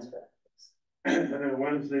forum. And then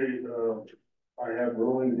Wednesday, I have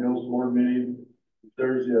Rolling Hills board meeting.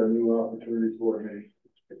 Thursday, a new opportunities board meeting.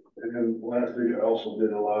 And then last week, I also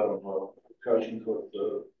did a lot of discussions with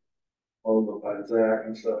all the Zach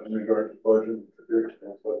and stuff in regard to budget.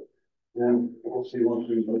 But then we'll see once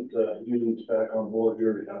we put unions back on board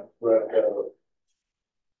here to kind of wrap that up.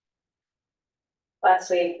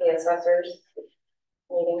 Last week, the assessors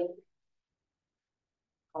meeting.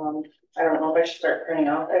 I don't know if I should start printing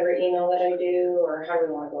off every email that I do, or how do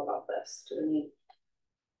we want to go about this? Do we need?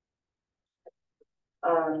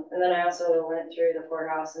 And then I also went through the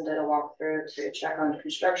courthouse and did a walkthrough to check on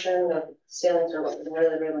construction. The ceilings are looking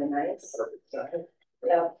really, really nice.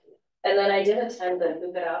 Yeah. And then I did attend the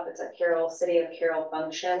Move It Up. It's a Carroll, City of Carroll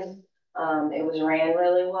function. It was ran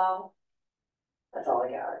really well. That's all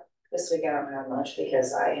I got. This week I don't have much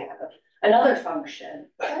because I have another function.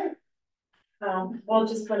 Well,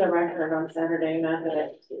 just for the record, on Saturday, not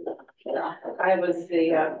that I was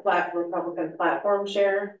the Republican platform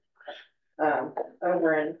chair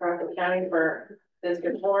over in Crawford County for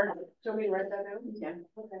District 4. Should we write that down? Yeah,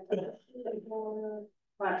 okay.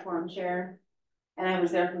 Platform chair, and I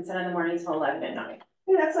was there from 10 in the morning till 11 at night.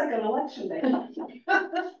 Hey, that's like an election day.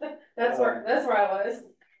 That's where I was.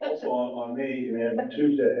 Also on me, and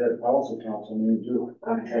Tuesday I had policy council meeting too.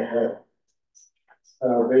 Okay.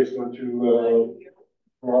 Basically to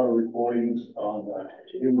a lot of reportings on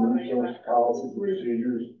human resource policies and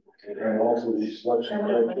procedures, and also the selection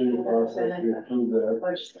criteria process. We approved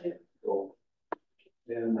that. So,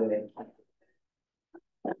 and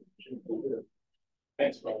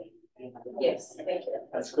Thanks, Bob. Yes, thank you.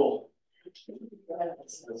 That's cool.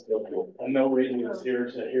 That's cool. And no reason is here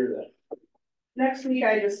to hear that. Next week,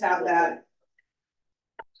 I just have that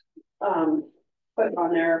put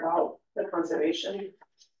on there about the conservation.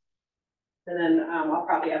 And then I'll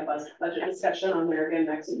probably have a budget discussion on there again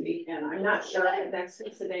next week, and I'm not sure if next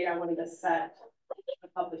week's the date I wanted to set a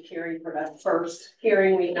public hearing for that first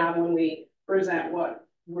hearing we have when we present what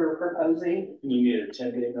we're proposing. You need a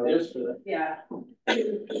 10-day notice for that? Yeah.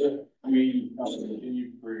 We, can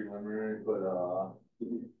you preliminary put,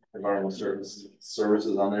 environmental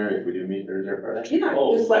services on there if we do meet Thursday or Friday? Yeah,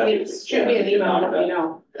 just let me, shoot me an email, let me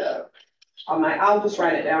know. Yeah. I'll just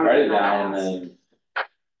write it down. Write it down and then.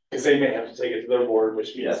 Because they may have to take it to their board,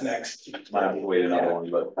 which means Yes. next. Might have to wait another one,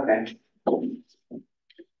 but. Okay.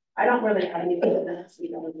 I don't really have anything in the next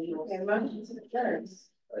week. Okay, motion to adjourn.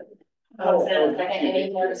 Oh, second,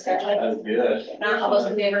 any more discussion? That's good. Not all those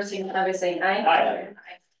in favor, signify by saying aye. Aye.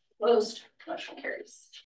 Opposed, motion carries.